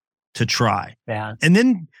enough to try. Yeah. And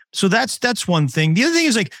then, so that's one thing. The other thing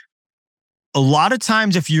is like, a lot of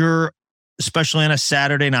times if you're, especially on a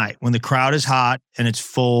Saturday night when the crowd is hot and it's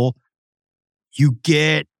full, you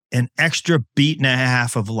get an extra beat and a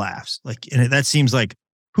half of laughs. Like, and that seems like,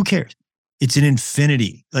 who cares? It's an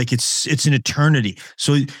infinity. Like it's an eternity.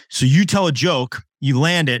 So you tell a joke, you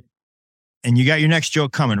land it, and you got your next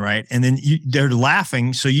joke coming, right? And then they're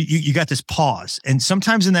laughing. So you got this pause. And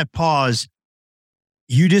sometimes in that pause,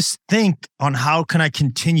 you just think on how can I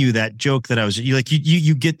continue that joke that I was,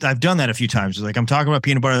 you get, I've done that a few times. Like I'm talking about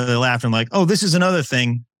peanut butter, they laugh and like, oh, this is another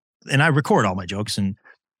thing. And I record all my jokes and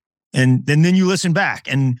then you listen back.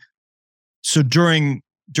 And so during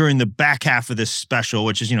the back half of this special,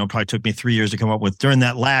 which is, probably took me 3 years to come up with, during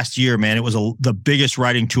that last year, man, it was the biggest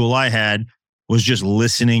writing tool I had was just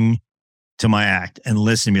listening to my act and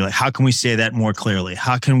listening to me. Like, how can we say that more clearly?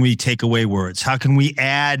 How can we take away words? How can we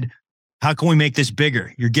add, how can we make this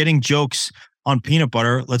bigger? You're getting jokes on peanut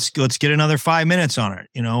butter. Let's get another 5 minutes on it.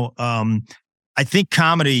 I think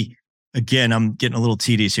comedy, again, I'm getting a little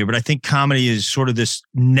tedious here, but I think comedy is sort of this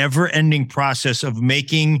never ending process of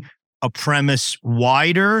making a premise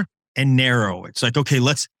wider and narrow. It's like, okay,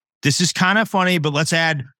 this is kind of funny, but let's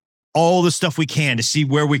add all the stuff we can to see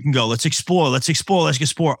where we can go. Let's explore.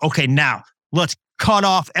 Okay, now let's cut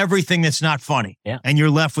off everything that's not funny. Yeah. And you're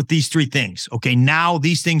left with these three things. Okay, now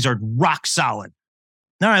these things are rock solid.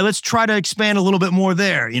 All right, let's try to expand a little bit more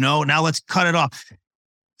there. Now let's cut it off.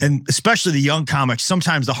 And especially the young comics,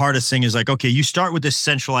 sometimes the hardest thing is like, okay, you start with this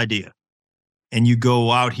central idea and you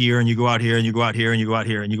go out here and you go out here and you go out here and you go out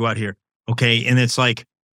here and you go out here. Okay. And it's like,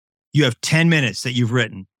 you have 10 minutes that you've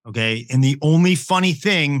written. Okay. And the only funny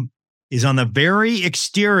thing is on the very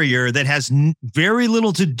exterior that has very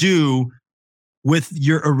little to do with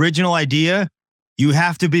your original idea. You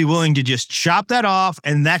have to be willing to just chop that off.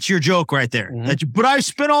 And that's your joke right there. Mm-hmm. But I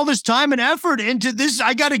spent all this time and effort into this.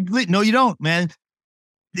 No, you don't, man.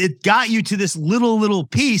 It got you to this little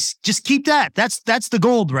piece. Just keep that. That's the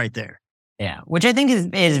gold right there. Yeah. Which I think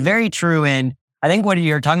is very true. And I think what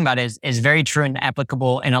you're talking about is very true and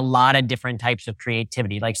applicable in a lot of different types of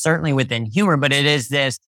creativity, like certainly within humor, but it is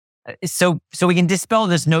this. So we can dispel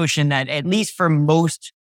this notion that at least for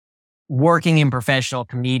most working and professional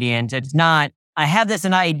comedians, it's not, I have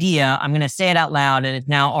an idea, I'm going to say it out loud, and it's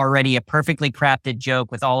now already a perfectly crafted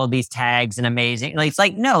joke with all of these tags and amazing. Like, it's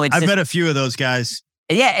like, no, I've met a few of those guys.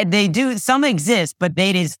 Yeah, they do. Some exist, but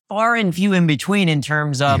it is far and few in between in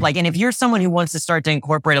terms of and if you're someone who wants to start to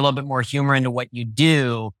incorporate a little bit more humor into what you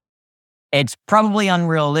do, it's probably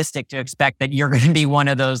unrealistic to expect that you're going to be one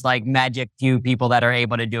of those like magic few people that are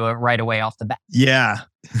able to do it right away off the bat. Yeah.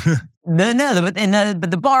 But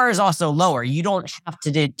the bar is also lower. You don't have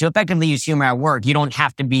to effectively use humor at work. You don't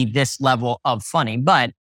have to be this level of funny.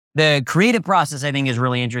 But the creative process, I think, is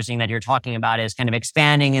really interesting that you're talking about is kind of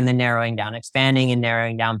expanding and then narrowing down,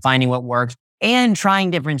 finding what works and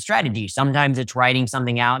trying different strategies. Sometimes it's writing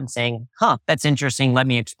something out and saying, that's interesting. Let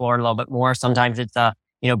me explore it a little bit more. Sometimes it's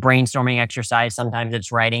brainstorming exercise. Sometimes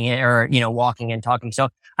it's writing it or, walking and talking. So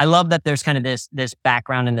I love that there's kind of this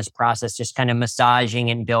background in this process, just kind of massaging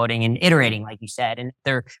and building and iterating, like you said. And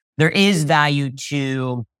there is value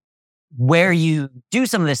to where you do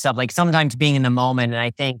some of this stuff, like sometimes being in the moment. And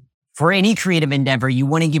I think for any creative endeavor, you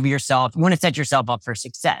want to set yourself up for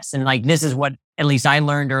success. And like, this is what at least I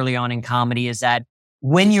learned early on in comedy is that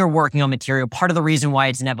when you're working on material, part of the reason why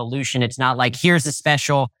it's an evolution, it's not like, here's a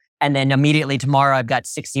special, and then immediately tomorrow I've got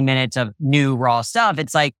 60 minutes of new raw stuff.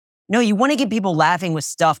 It's like, no, you want to get people laughing with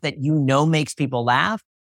stuff that makes people laugh,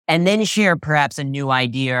 and then share perhaps a new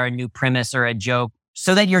idea or a new premise or a joke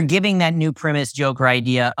so that you're giving that new premise, joke, or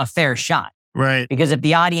idea a fair shot. Right. Because if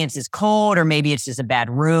the audience is cold or maybe it's just a bad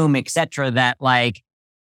room, etc., that like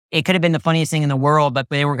it could have been the funniest thing in the world, but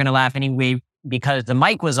they were going to laugh anyway because the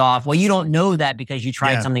mic was off. Well, you don't know that because you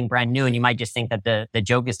tried something brand new and you might just think that the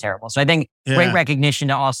joke is terrible. So I think great recognition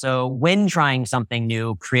to also, when trying something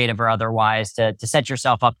new, creative or otherwise, to set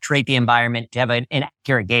yourself up, create the environment, to have an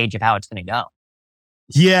accurate gauge of how it's going to go.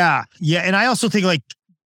 Yeah. Yeah. And I also think like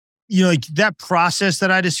that process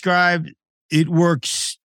that I described, it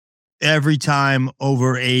works every time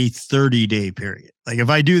over a 30-day period. Like if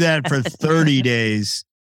I do that for 30 days,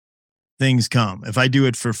 things come. If I do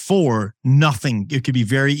it for 4, nothing. It could be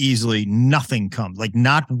very easily nothing comes. Like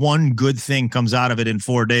not one good thing comes out of it in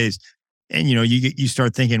 4 days. And you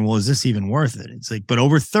start thinking, well, is this even worth it? It's like, but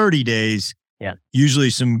over 30 days, usually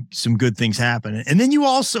some good things happen. And then you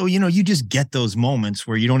also, you just get those moments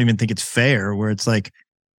where you don't even think it's fair, where it's like,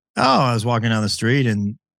 oh, I was walking down the street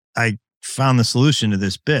and I found the solution to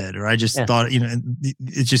this bit, or I just thought,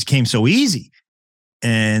 it just came so easy.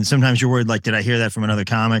 And sometimes you're worried, like, did I hear that from another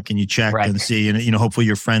comic? And you check and see, and hopefully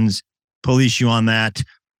your friends police you on that.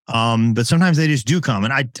 But sometimes they just do come.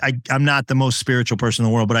 And I'm not the most spiritual person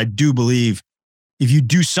in the world, but I do believe if you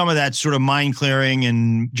do some of that sort of mind clearing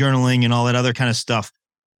and journaling and all that other kind of stuff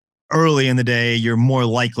early in the day, you're more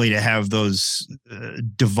likely to have those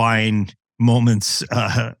divine moments,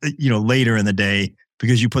 later in the day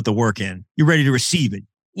because you put the work in. You're ready to receive it.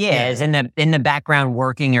 Yeah, it's in the background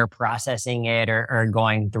working or processing it or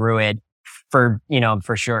going through it for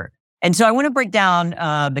sure. And so I want to break down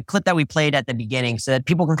the clip that we played at the beginning so that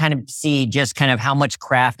people can kind of see just kind of how much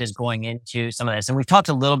craft is going into some of this. And we've talked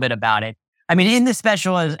a little bit about it. I mean, in the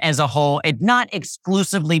special as a whole, it's not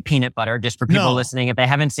exclusively peanut butter, just for people listening. If they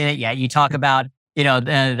haven't seen it yet, you talk about,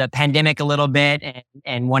 the pandemic a little bit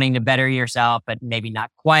and wanting to better yourself, but maybe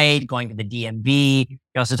not quite, going to the DMV. You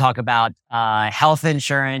also talk about health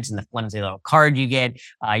insurance and the flimsy little card you get.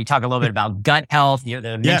 You talk a little bit about gut health,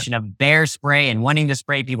 the mention of bear spray and wanting to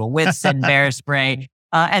spray people with said bear spray.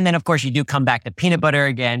 And then, of course, you do come back to peanut butter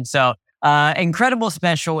again. So incredible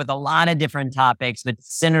special with a lot of different topics, but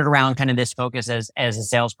centered around kind of this focus as a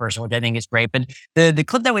salesperson, which I think is great. But the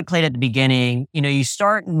clip that we played at the beginning, you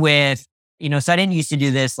start with, so I didn't used to do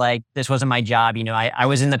this, like this wasn't my job. I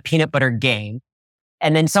was in the peanut butter game,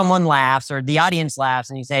 and then someone laughs or the audience laughs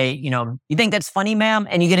and you say, you think that's funny, ma'am?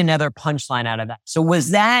 And you get another punchline out of that. So was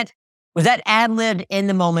that ad-libbed in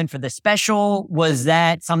the moment for the special? Was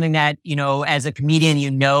that something that, as a comedian,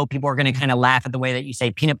 people are going to kind of laugh at the way that you say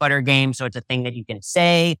peanut butter game, so it's a thing that you can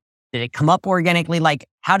say? Did it come up organically? Like,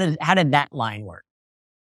 how did that line work?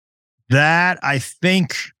 That, I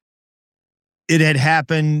think it had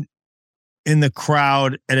happened in the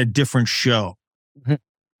crowd at a different show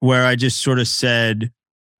where I just sort of said,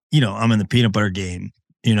 I'm in the peanut butter game.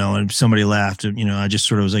 And somebody laughed, I just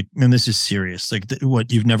sort of was like, man, this is serious. Like,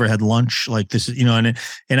 what, you've never had lunch? Like this is,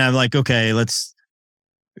 and I'm like, okay, let's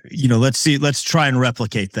try and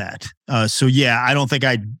replicate that. So yeah, I don't think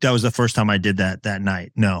that was the first time I did that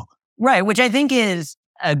night. No. Right. Which I think is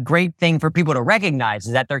a great thing for people to recognize,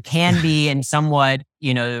 is that there can be in somewhat,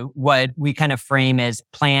 what we kind of frame as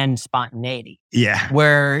planned spontaneity. Yeah.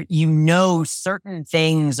 Where, certain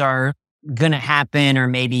things are going to happen or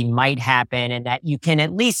maybe might happen, and that you can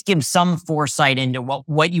at least give some foresight into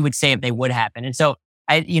what you would say if they would happen. And so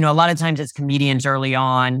a lot of times as comedians early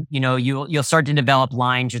on, you'll start to develop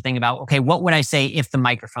lines. You're thinking about, okay, what would I say if the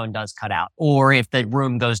microphone does cut out, or if the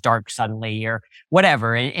room goes dark suddenly, or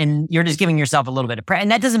whatever. And you're just giving yourself a little bit of prep.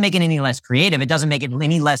 And that doesn't make it any less creative. It doesn't make it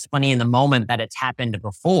any less funny in the moment that it's happened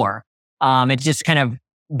before. It's just kind of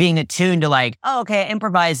being attuned to like, oh, okay, I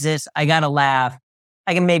improvise this. I got to laugh.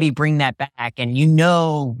 I can maybe bring that back. And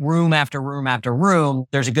room after room after room,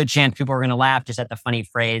 there's a good chance people are going to laugh just at the funny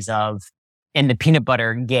phrase of, in the peanut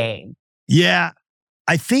butter game. Yeah.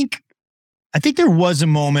 I think there was a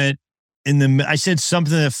moment I said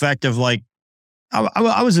something to the effect of like,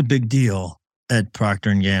 I was a big deal at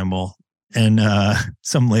Procter & Gamble. And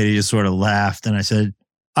some lady just sort of laughed. And I said,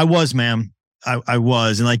 I was, ma'am. I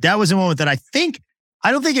was. And like, that was a moment that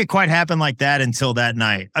I don't think it quite happened like that until that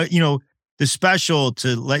night. The special,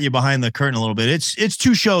 to let you behind the curtain a little bit, it's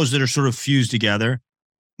two shows that are sort of fused together.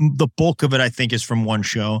 The bulk of it, I think, is from one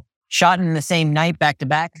show. Shot in the same night, back to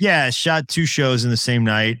back? Yeah, shot two shows in the same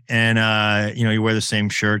night. And, you wear the same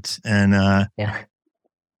shirts. And I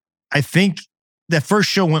think the first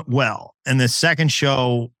show went well. And the second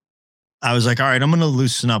show, I was like, all right, I'm going to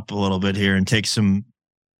loosen up a little bit here and take some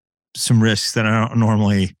risks that I don't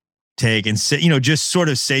normally take. And say, just sort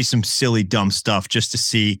of say some silly, dumb stuff just to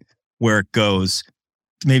see where it goes.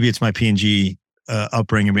 Maybe it's my P&G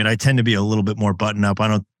upbringing, but I tend to be a little bit more button up. I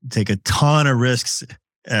don't take a ton of risks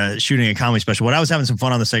shooting a comedy special. But I was having some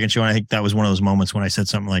fun on the second show, and I think that was one of those moments when I said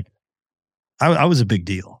something like, I was a big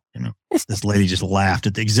deal. This lady just laughed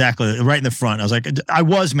at exactly right in the front. I was like, I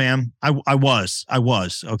was, ma'am. I was.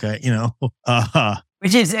 Okay.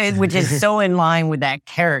 Which is so in line with that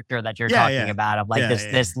character that you're talking about, of like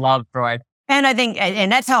this love for it. And I think,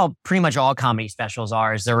 and that's how pretty much all comedy specials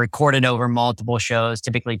are, is they're recorded over multiple shows,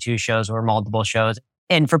 typically 2 shows or multiple shows.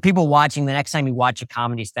 And for people watching, the next time you watch a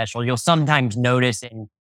comedy special, you'll sometimes notice in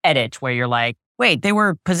edits where you're like, wait, they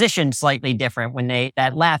were positioned slightly different when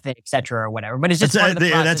that laugh, et cetera, or whatever. But it's just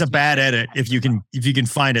that's a bad edit. If you can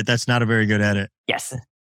find it, that's not a very good edit. Yes.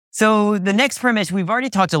 So the next premise we've already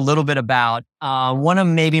talked a little bit about. One of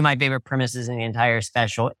maybe my favorite premises in the entire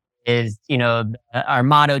special is, our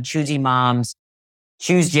motto, choosy moms,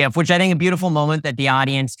 choose Jif, which I think a beautiful moment that the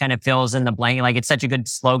audience kind of fills in the blank. Like, it's such a good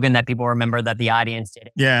slogan that people remember that the audience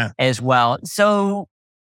did as well. So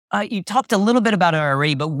you talked a little bit about it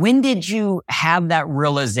already, but when did you have that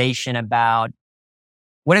realization about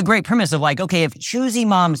what a great premise of like, okay, if choosy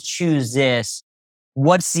moms choose this,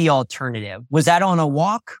 what's the alternative? Was that on a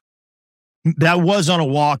walk? that was on a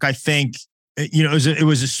walk. I think, it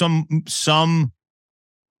was some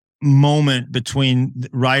moment between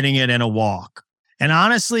writing it and a walk. And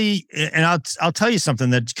honestly, and I'll tell you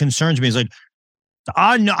something that concerns me is like,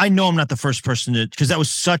 I know I'm not the first person because that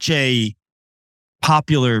was such a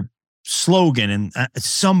popular slogan, and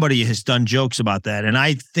somebody has done jokes about that. And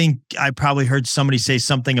I think I probably heard somebody say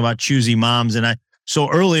something about choosy moms. And so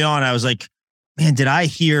early on, I was like, man, did I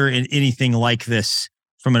hear anything like this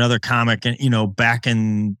from another comic? And, back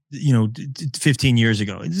in, 15 years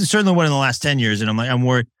ago, it's certainly one in the last 10 years. And I'm like, I'm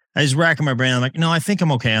worried. I was racking my brain. I'm like, no, I think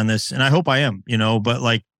I'm okay on this. And I hope I am, but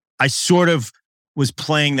like, I sort of was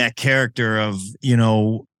playing that character of,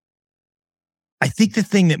 I think the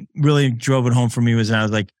thing that really drove it home for me was I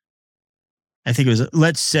was like, I think it was,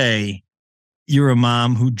 let's say you're a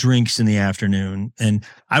mom who drinks in the afternoon. And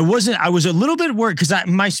I was a little bit worried because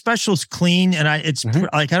my special's clean and it's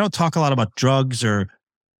like, I don't talk a lot about drugs, or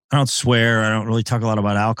I don't swear. I don't really talk a lot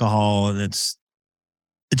about alcohol. And it's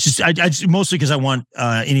just, I just mostly because I want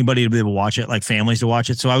anybody to be able to watch it, like families to watch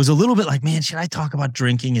it. So I was a little bit like, man, should I talk about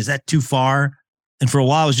drinking? Is that too far? And for a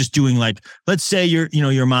while I was just doing like, let's say you're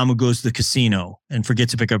a mom who goes to the casino and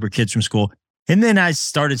forgets to pick up her kids from school. And then I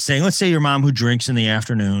started saying, let's say your mom who drinks in the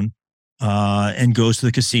afternoon and goes to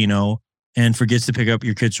the casino and forgets to pick up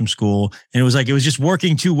your kids from school. And it was just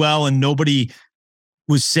working too well, and nobody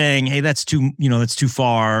was saying, hey, that's too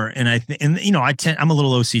far. And I'm a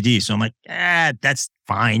little OCD. So I'm like, that's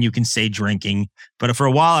fine. You can say drinking. But for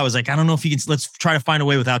a while I was like, I don't know if you can, let's try to find a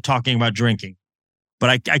way without talking about drinking.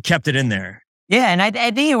 But I kept it in there. Yeah, and I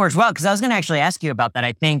think it works well, because I was going to actually ask you about that.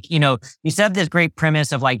 I think, you set up this great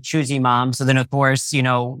premise of like choosy mom. So then, of course, I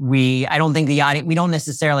don't think the audience, we don't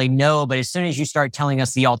necessarily know, but as soon as you start telling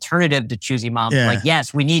us the alternative to choosy mom, like,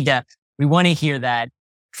 yes, we want to hear that.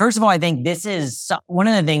 First of all, I think this is one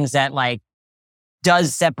of the things that like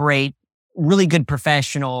does separate really good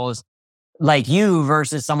professionals like you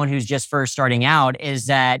versus someone who's just first starting out, is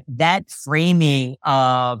that framing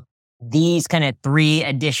of these kind of 3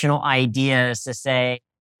 additional ideas to say,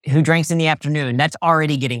 who drinks in the afternoon, that's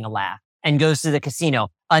already getting a laugh, and goes to the casino,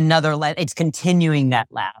 another laugh. It's continuing that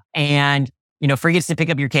laugh. And, forgets to pick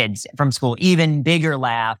up your kids from school, even bigger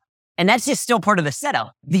laugh. And that's just still part of the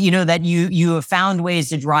setup, that you have found ways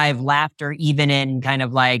to drive laughter, even in kind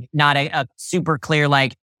of like not a super clear,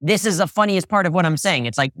 like, this is the funniest part of what I'm saying.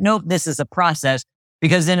 It's like, nope, this is a process,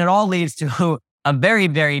 because then it all leads to a very,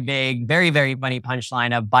 very big, very, very funny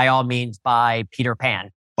punchline of "By All Means" by Peter Pan.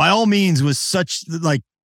 By All Means was such like,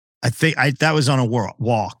 I think that was on a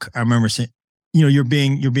walk. I remember saying, you're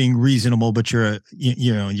being reasonable, but you're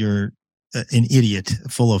an idiot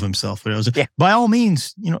full of himself. But it was by all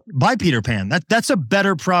means, buy Peter Pan. That's a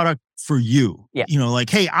better product for you. Yeah. Like,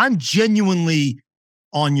 hey, I'm genuinely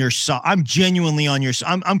on your side. I'm genuinely on your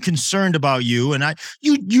side. I'm concerned about you, and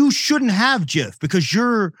you shouldn't have Jif, because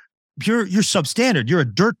you're substandard. You're a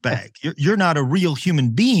dirtbag. You're not a real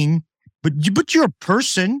human being, but you're a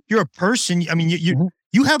person. You're a person. I mean,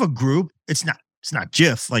 you have a group. It's not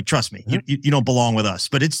Jif. Like, trust me, you don't belong with us.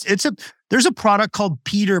 But there's a product called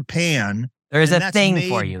Peter Pan. There's a thing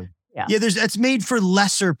for you. Yeah. That's made for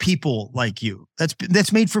lesser people like you.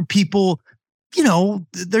 That's made for people. You're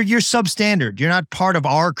substandard. You're not part of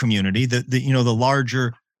our community. The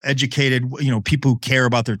larger educated, people who care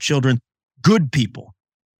about their children, good people.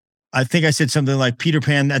 I think I said something like Peter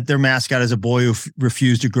Pan, that their mascot is a boy who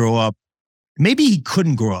refused to grow up. Maybe he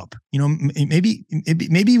couldn't grow up. Maybe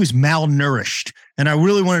he was malnourished. And I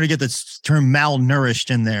really wanted to get this term malnourished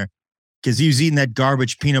in there, because he was eating that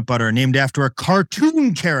garbage peanut butter named after a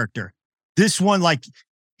cartoon character. This one, like,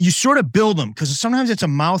 you sort of build them, because sometimes it's a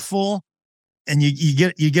mouthful and you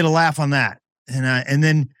get a laugh on that. And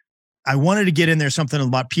then I wanted to get in there something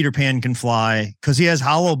about Peter Pan can fly, because he has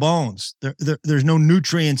hollow bones. There's no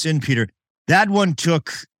nutrients in Peter. That one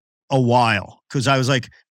took a while, because I was like,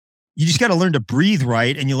 you just got to learn to breathe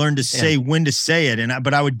right, and you learn to say when to say it.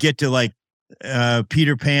 But I would get to like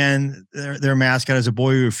Peter Pan, their mascot is a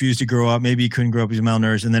boy who refused to grow up. Maybe he couldn't grow up. He's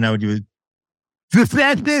malnourished. And then I would do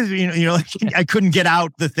I couldn't get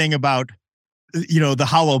out the thing about the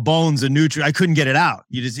hollow bones and nutrient. I couldn't get it out.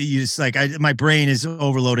 You just like, my brain is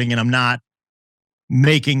overloading and I'm not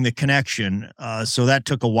making the connection. So that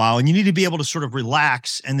took a while, and you need to be able to sort of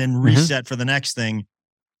relax and then reset for the next thing.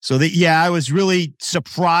 So I was really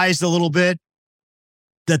surprised a little bit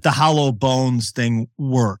that the hollow bones thing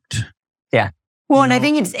worked. Yeah. Well, and I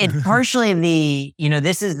think it's partially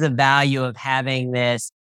this is the value of having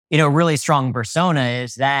this, really strong persona,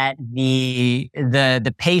 is that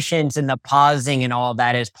the patience and the pausing and all of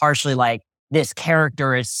that is partially like, this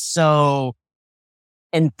character is so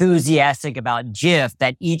enthusiastic about Jif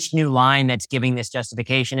that each new line that's giving this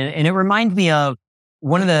justification. And it reminds me of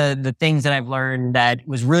one of the things that I've learned that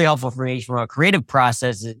was really helpful for me from a creative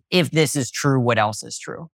process is if this is true, what else is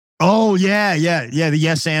true? Oh, yeah. The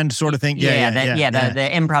yes and sort of thing. The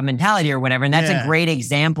improv mentality or whatever. And that's a great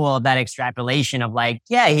example of that extrapolation of like,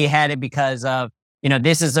 he had it because of,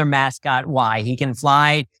 this is their mascot. Why? He can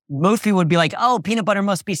fly. Most people would be like, oh, peanut butter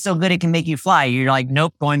must be so good it can make you fly. You're like,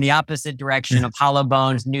 nope, going the opposite direction of hollow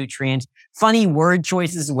bones, nutrients. Funny word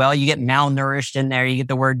choices as well. You get malnourished in there. You get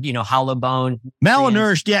the word, hollow bone.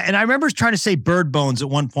 Malnourished, yeah. And I remember trying to say bird bones at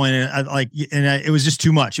one point, and it was just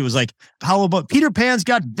too much. It was like hollow bone. Peter Pan's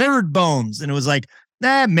got bird bones, and it was like,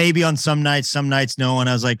 maybe on some nights no. And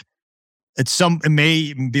I was like, it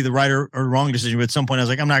may be the right or wrong decision, but at some point I was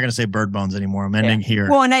like, I'm not going to say bird bones anymore. I'm ending here.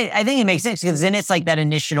 Well, and I think it makes sense because then it's like that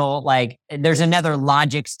initial, like, there's another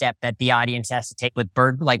logic step that the audience has to take with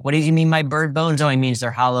bird. Like, what does he mean by bird bones? Oh, it means they're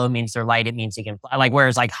hollow. It means they're light. It means he can fly. Like,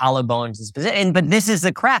 whereas like hollow bones is, but this is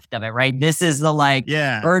the craft of it, right? This is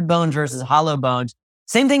the bird bones versus hollow bones.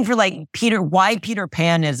 Same thing for like why Peter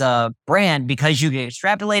Pan is a brand, because you get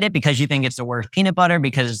extrapolate it, because you think it's the worst peanut butter,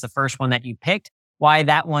 because it's the first one that you picked. Why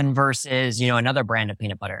that one versus, another brand of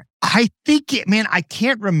peanut butter? I think I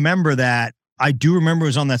can't remember that. I do remember it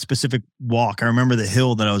was on that specific walk. I remember the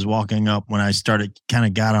hill that I was walking up when I kind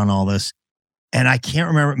of got on all this. And I can't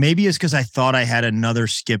remember. Maybe it's because I thought I had another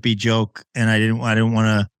Skippy joke and I didn't want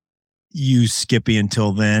to use Skippy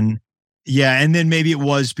until then. Yeah. And then maybe it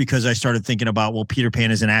was because I started thinking about, well, Peter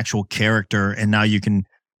Pan is an actual character. And now you can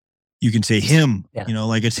say him,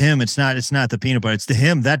 like it's him. It's not the peanut butter. It's the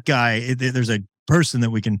him, that guy. There's a person that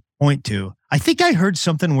we can point to. I think I heard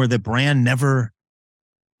something where the brand never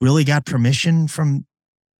really got permission from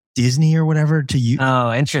Disney or whatever to use.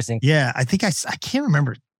 Oh, interesting. Yeah, I think I can't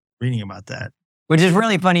remember reading about that. Which is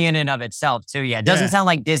really funny in and of itself too. Yeah, it doesn't sound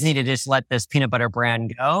like Disney to just let this peanut butter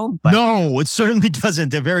brand go. But no, it certainly doesn't.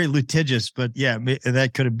 They're very litigious, but yeah,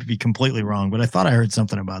 that could be completely wrong. But I thought I heard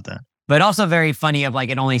something about that. But also very funny of like,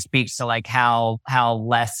 it only speaks to like how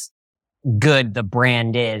less good the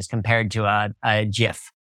brand is compared to a Jif,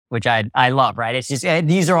 which I love, right? It's just,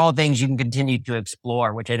 these are all things you can continue to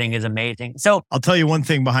explore, which I think is amazing. So I'll tell you one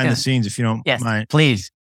thing behind the scenes, if you don't mind.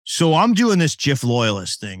 Please. So I'm doing this Jif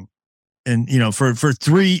loyalist thing. And, for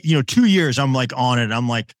 2 years, I'm like on it. I'm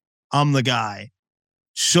like, I'm the guy.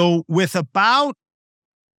 So with about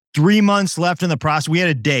 3 months left in the process, we had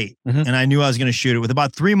a date and I knew I was going to shoot it. With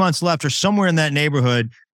about 3 months left or somewhere in that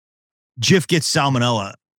neighborhood, Jif gets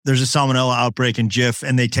salmonella. There's a salmonella outbreak in Jif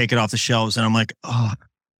and they take it off the shelves. And I'm like, oh,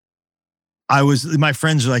 my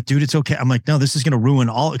friends are like, dude, it's okay. I'm like, no, this is going to ruin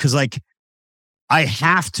all, because like, I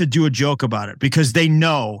have to do a joke about it because they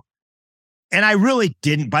know. And I really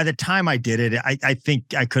didn't. By the time I did it, I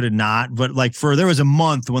think I could have not. But like there was a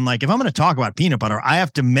month when like, if I'm going to talk about peanut butter, I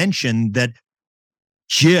have to mention that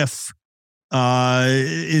Jif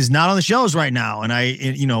is not on the shelves right now. And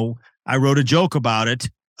I wrote a joke about it.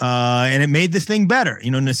 And it made the thing better.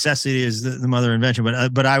 Necessity is the mother of invention.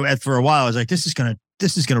 But for a while I was like, this is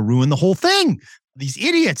gonna ruin the whole thing. These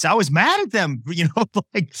idiots. I was mad at them.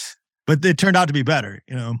 But it turned out to be better.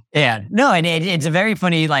 Yeah. No, and it's a very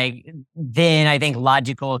funny then I think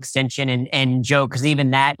logical extension and joke, because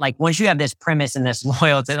even that, like, once you have this premise and this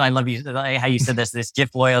loyalty, I love you how you said this Jif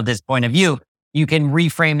loyalist point of view, you can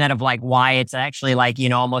reframe that of like why it's actually like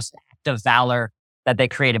almost act of valor that they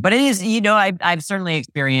created. But it is, I've certainly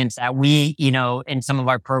experienced that. We, in some of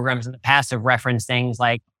our programs in the past have referenced things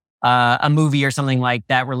like a movie or something like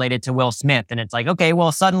that related to Will Smith. And it's like, okay,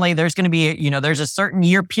 well, suddenly there's going to be, there's a certain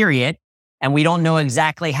year period and we don't know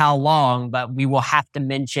exactly how long, but we will have to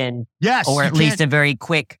mention, or at least a very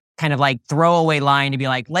quick kind of like throwaway line to be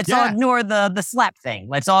like, let's all ignore the slap thing.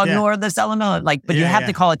 Let's all ignore the salmonella. But you have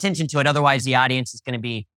to call attention to it. Otherwise the audience is going to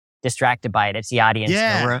be distracted by it. It's the audience,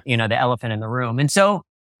 the elephant in the room. And so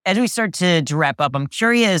as we start to wrap up, I'm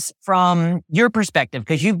curious from your perspective,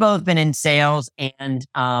 because you've both been in sales and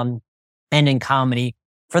in comedy.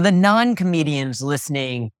 For the non-comedians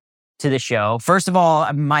listening to the show, first of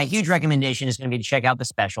all, my huge recommendation is going to be to check out the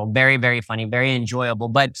special. Very, very funny, very enjoyable.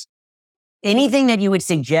 But anything that you would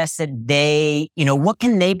suggest that they, what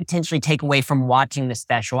can they potentially take away from watching the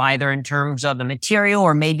special, either in terms of the material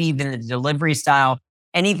or maybe even the delivery style?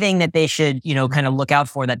 Anything that they should, kind of look out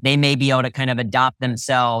for that they may be able to kind of adopt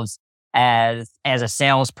themselves as a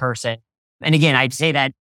salesperson. And again, I'd say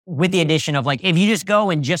that with the addition of like, if you just go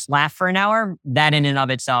and just laugh for an hour, that in and of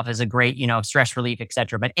itself is a great, stress relief, et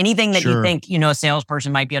cetera. But anything that you think, a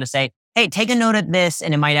salesperson might be able to say, hey, take a note of this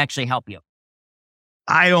and it might actually help you.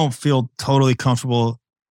 I don't feel totally comfortable.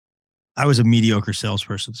 I was a mediocre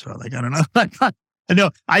salesperson. So like, I don't know.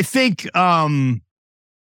 No, I think I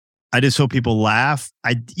just hope people laugh.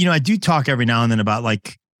 I do talk every now and then about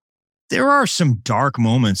like there are some dark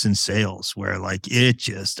moments in sales where like it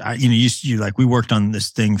just you like we worked on this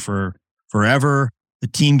thing for forever. The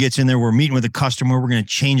team gets in there, we're meeting with a customer, we're going to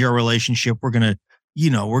change our relationship, we're going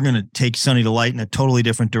to take Sunny Delight in a totally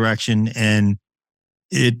different direction, and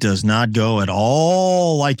it does not go at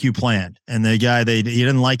all like you planned. And the guy, he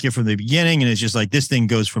didn't like you from the beginning. And it's just like, this thing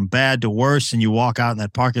goes from bad to worse. And you walk out in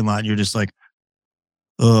that parking lot and you're just like,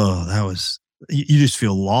 oh, you just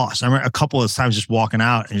feel lost. I remember a couple of times just walking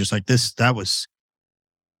out and just like that was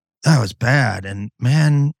bad. And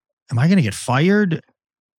man, am I going to get fired?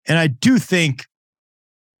 And I do think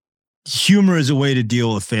humor is a way to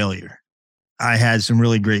deal with failure. I had some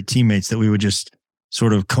really great teammates that we would just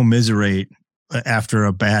sort of commiserate after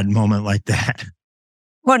a bad moment like that.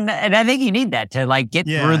 Well, and I think you need that to like get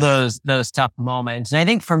through those tough moments. And I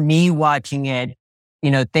think for me watching it,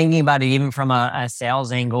 thinking about it even from a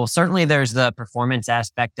sales angle, certainly there's the performance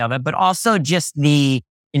aspect of it, but also just the,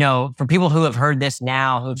 for people who have heard this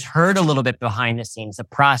now, who've heard a little bit behind the scenes, the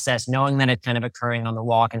process, knowing that it's kind of occurring on the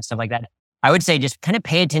walk and stuff like that. I would say just kind of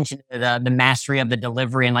pay attention to the mastery of the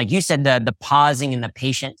delivery. And like you said, the pausing and the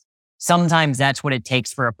patience. Sometimes that's what it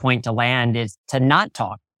takes for a point to land, is to not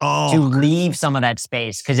talk, to leave some of that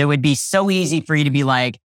space. Cause it would be so easy for you to be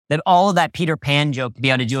like, that all of that Peter Pan joke, to be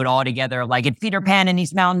able to do it all together. Like it's Peter Pan and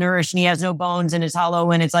he's malnourished and he has no bones and it's hollow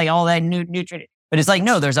and it's like all that nutrient. But it's like,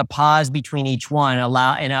 no, there's a pause between each one,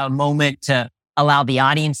 in a moment to allow the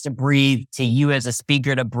audience to breathe, to you as a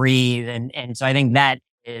speaker to breathe. And so I think that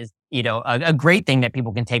is, a great thing that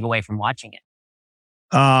people can take away from watching it.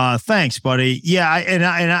 Thanks, buddy. Yeah.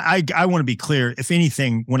 I want to be clear. If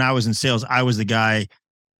anything, when I was in sales, I was the guy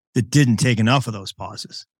that didn't take enough of those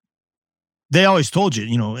pauses. They always told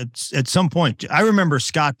you, it's at some point. I remember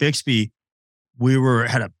Scott Bixby. We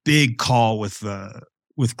had a big call with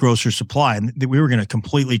Grocer Supply, and we were going to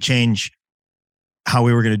completely change how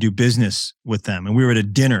we were going to do business with them. And we were at a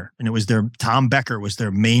dinner, and it was Tom Becker was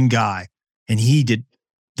their main guy, and he did.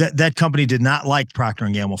 That company did not like Procter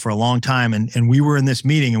 & Gamble for a long time. And we were in this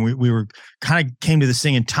meeting and we were kind of came to this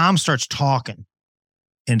thing, and Tom starts talking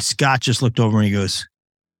and Scott just looked over and he goes,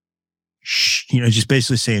 shh, just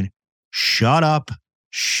basically saying, shut up,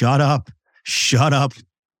 shut up, shut up.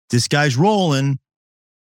 This guy's rolling.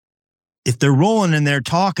 If they're rolling and they're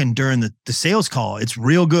talking during the sales call, it's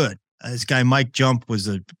real good. This guy, Mike Jump, was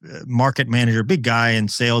a market manager, big guy in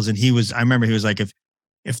sales. And I remember he was like,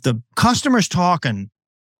 if the customer's talking,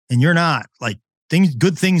 and you're not, like,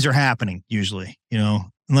 good things are happening usually,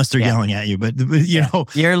 unless they're yelling at you. But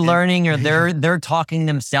you're learning, or they're talking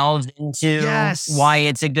themselves into why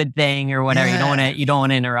it's a good thing or whatever. Yeah. You don't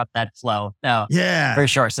want to interrupt that flow. No, for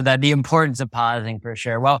sure. So that the importance of pausing for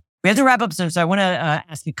sure. Well, we have to wrap up soon, so I want to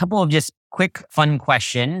ask you a couple of just quick, fun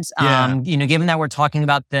questions. Given that we're talking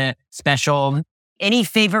about the special. Any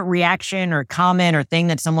favorite reaction or comment or thing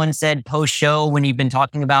that someone said post show when you've been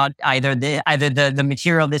talking about either the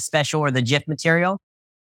material, this special, or the GIF material?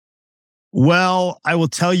 Well, I will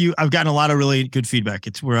tell you, I've gotten a lot of really good feedback.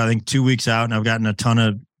 We're, I think, 2 weeks out, and I've gotten a ton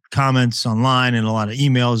of comments online and a lot of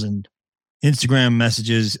emails and Instagram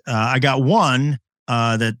messages. I got one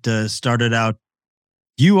that started out,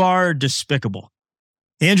 "You are despicable."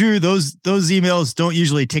 Andrew, those emails don't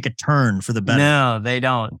usually take a turn for the better. No, they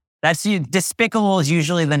don't. That's despicable is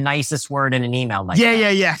usually the nicest word in an email.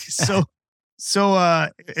 Yeah. So,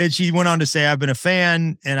 and she went on to say, "I've been a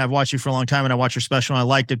fan and I've watched you for a long time and I watched your special and I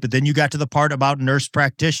liked it. But then you got to the part about nurse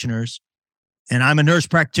practitioners, and I'm a nurse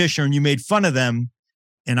practitioner and you made fun of them,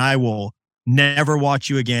 and I will never watch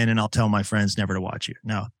you again. And I'll tell my friends never to watch you."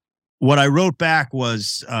 Now, what I wrote back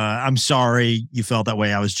was, "I'm sorry you felt that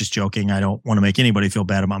way. I was just joking. I don't want to make anybody feel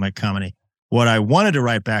bad about my comedy." What I wanted to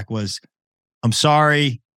write back was, "I'm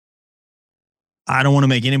sorry. I don't want to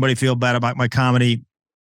make anybody feel bad about my comedy.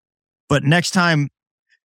 But next time,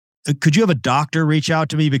 could you have a doctor reach out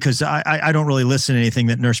to me? Because I don't really listen to anything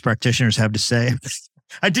that nurse practitioners have to say."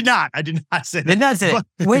 I did not say that. Did not say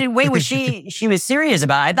that. Wait, was she was serious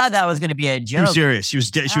about it? I thought that was going to be a joke. She was serious. She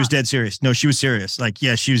was dead serious. No, she was serious. Like,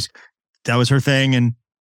 yeah, that was her thing. And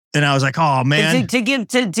I was like, oh man. To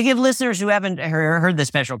give listeners who haven't heard the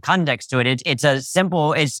special context to it,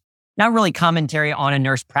 it's not really commentary on a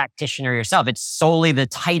nurse practitioner yourself. It's solely the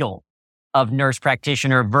title of nurse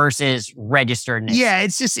practitioner versus registered nurse. Yeah,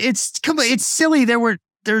 it's silly. There were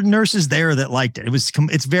nurses there that liked it.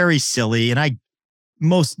 It's very silly. And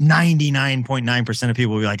most 99.9% of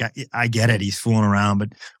people will be like, I get it. He's fooling around,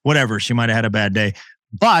 but whatever. She might've had a bad day.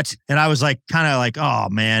 And I was like, kind of like, oh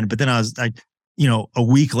man. But then I was like, a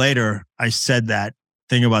week later, I said that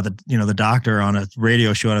thing about the doctor on a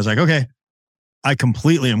radio show. And I was like, okay, I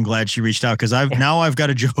completely am glad she reached out because I've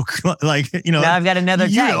got a joke. Like, now I've got another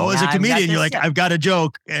tag. As a comedian, you're like, I've got a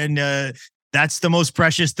joke. And that's the most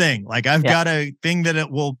precious thing. Like I've got a thing that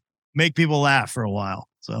it will make people laugh for a while.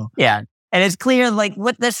 So yeah. And it's clear, like,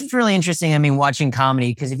 this is really interesting. I mean, watching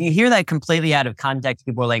comedy, because if you hear that completely out of context,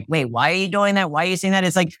 people are like, wait, why are you doing that? Why are you saying that?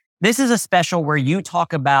 It's like, this is a special where you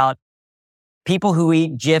talk about people who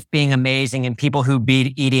eat Jif being amazing and people who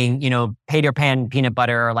be eating, Peter Pan peanut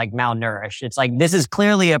butter or like malnourished. It's like, this is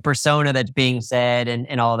clearly a persona that's being said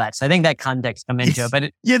and all of that. So I think that context come into it. But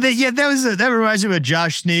that reminds me of a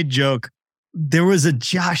Josh Sneed joke. There was a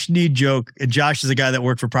Josh Sneed joke. And Josh is a guy that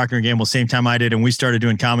worked for Procter & Gamble same time I did. And we started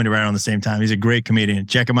doing comedy right around the same time. He's a great comedian.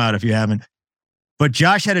 Check him out if you haven't. But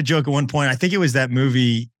Josh had a joke at one point. I think it was that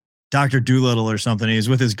movie, Dr. Dolittle or something. He was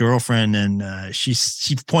with his girlfriend and she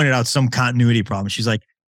pointed out some continuity problem. She's like,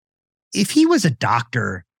 if he was a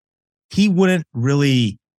doctor, he wouldn't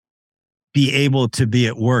really be able to be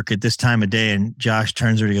at work at this time of day. And Josh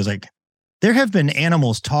turns to her and he goes like, there have been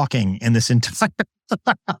animals talking in this entire...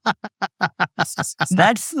 That's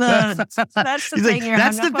the thing. Like,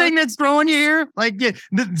 that's the thing that's throwing you here. Like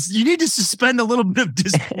you need to suspend a little bit of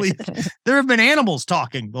disbelief. There have been animals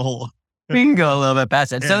talking the whole... We can go a little bit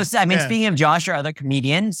past it. So, speaking of Josh or other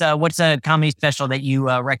comedians, what's a comedy special that you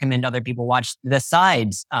recommend other people watch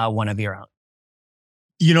besides one of your own?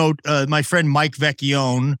 My friend Mike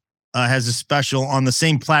Vecchione has a special on the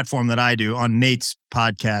same platform that I do on Nate's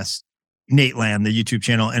podcast, Nateland, the YouTube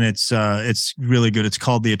channel, and it's really good. It's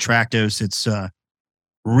called The Attractives. It's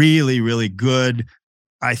really, really good.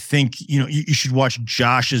 I think you should watch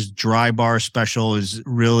Josh's Dry Bar special. Is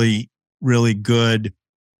really, really good.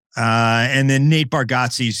 And then Nate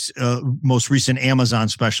Bargatze's most recent Amazon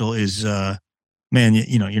special is, man,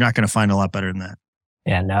 you're not going to find a lot better than that.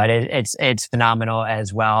 Yeah, no, it's phenomenal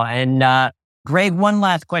as well. And Greg, one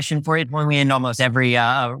last question for you when we end almost every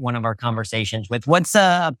one of our conversations with, what's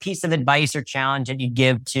a piece of advice or challenge that you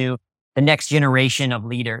give to the next generation of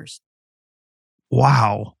leaders?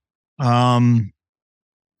 Wow.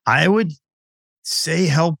 I would say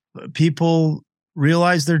help people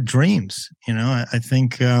realize their dreams. I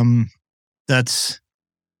think that's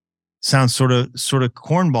sounds sort of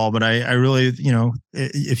cornball, but I really,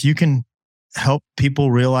 if you can help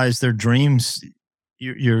people realize their dreams,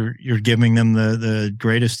 you're giving them the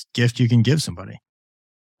greatest gift you can give somebody.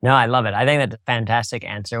 No, I love it. I think that's a fantastic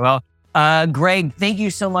answer. Well, Greg, thank you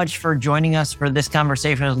so much for joining us for this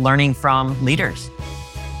conversation of learning from leaders.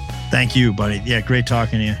 Thank you, buddy. Yeah, great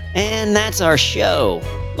talking to you. And that's our show.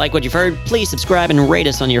 Like what you've heard, please subscribe and rate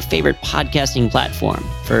us on your favorite podcasting platform.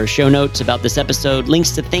 For show notes about this episode,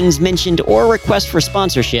 links to things mentioned, or requests for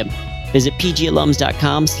sponsorship, visit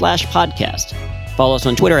pgalums.com/podcast. Follow us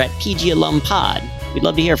on Twitter at pgalumpod. We'd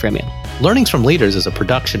love to hear from you. Learnings from Leaders is a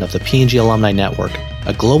production of the P&G Alumni Network,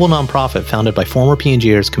 a global nonprofit founded by former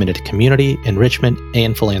P&Gers committed to community, enrichment,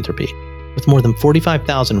 and philanthropy. With more than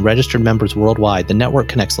 45,000 registered members worldwide, the network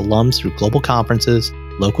connects alums through global conferences,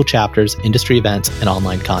 local chapters, industry events, and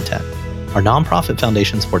online content. Our nonprofit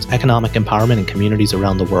foundation supports economic empowerment in communities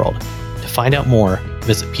around the world. To find out more,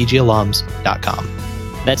 visit pgalums.com.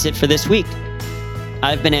 That's it for this week.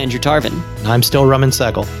 I've been Andrew Tarvin. And I'm still Raman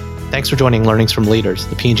Sehgal. Thanks for joining Learnings from Leaders,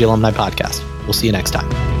 the P&G Alumni Podcast. We'll see you next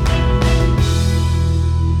time.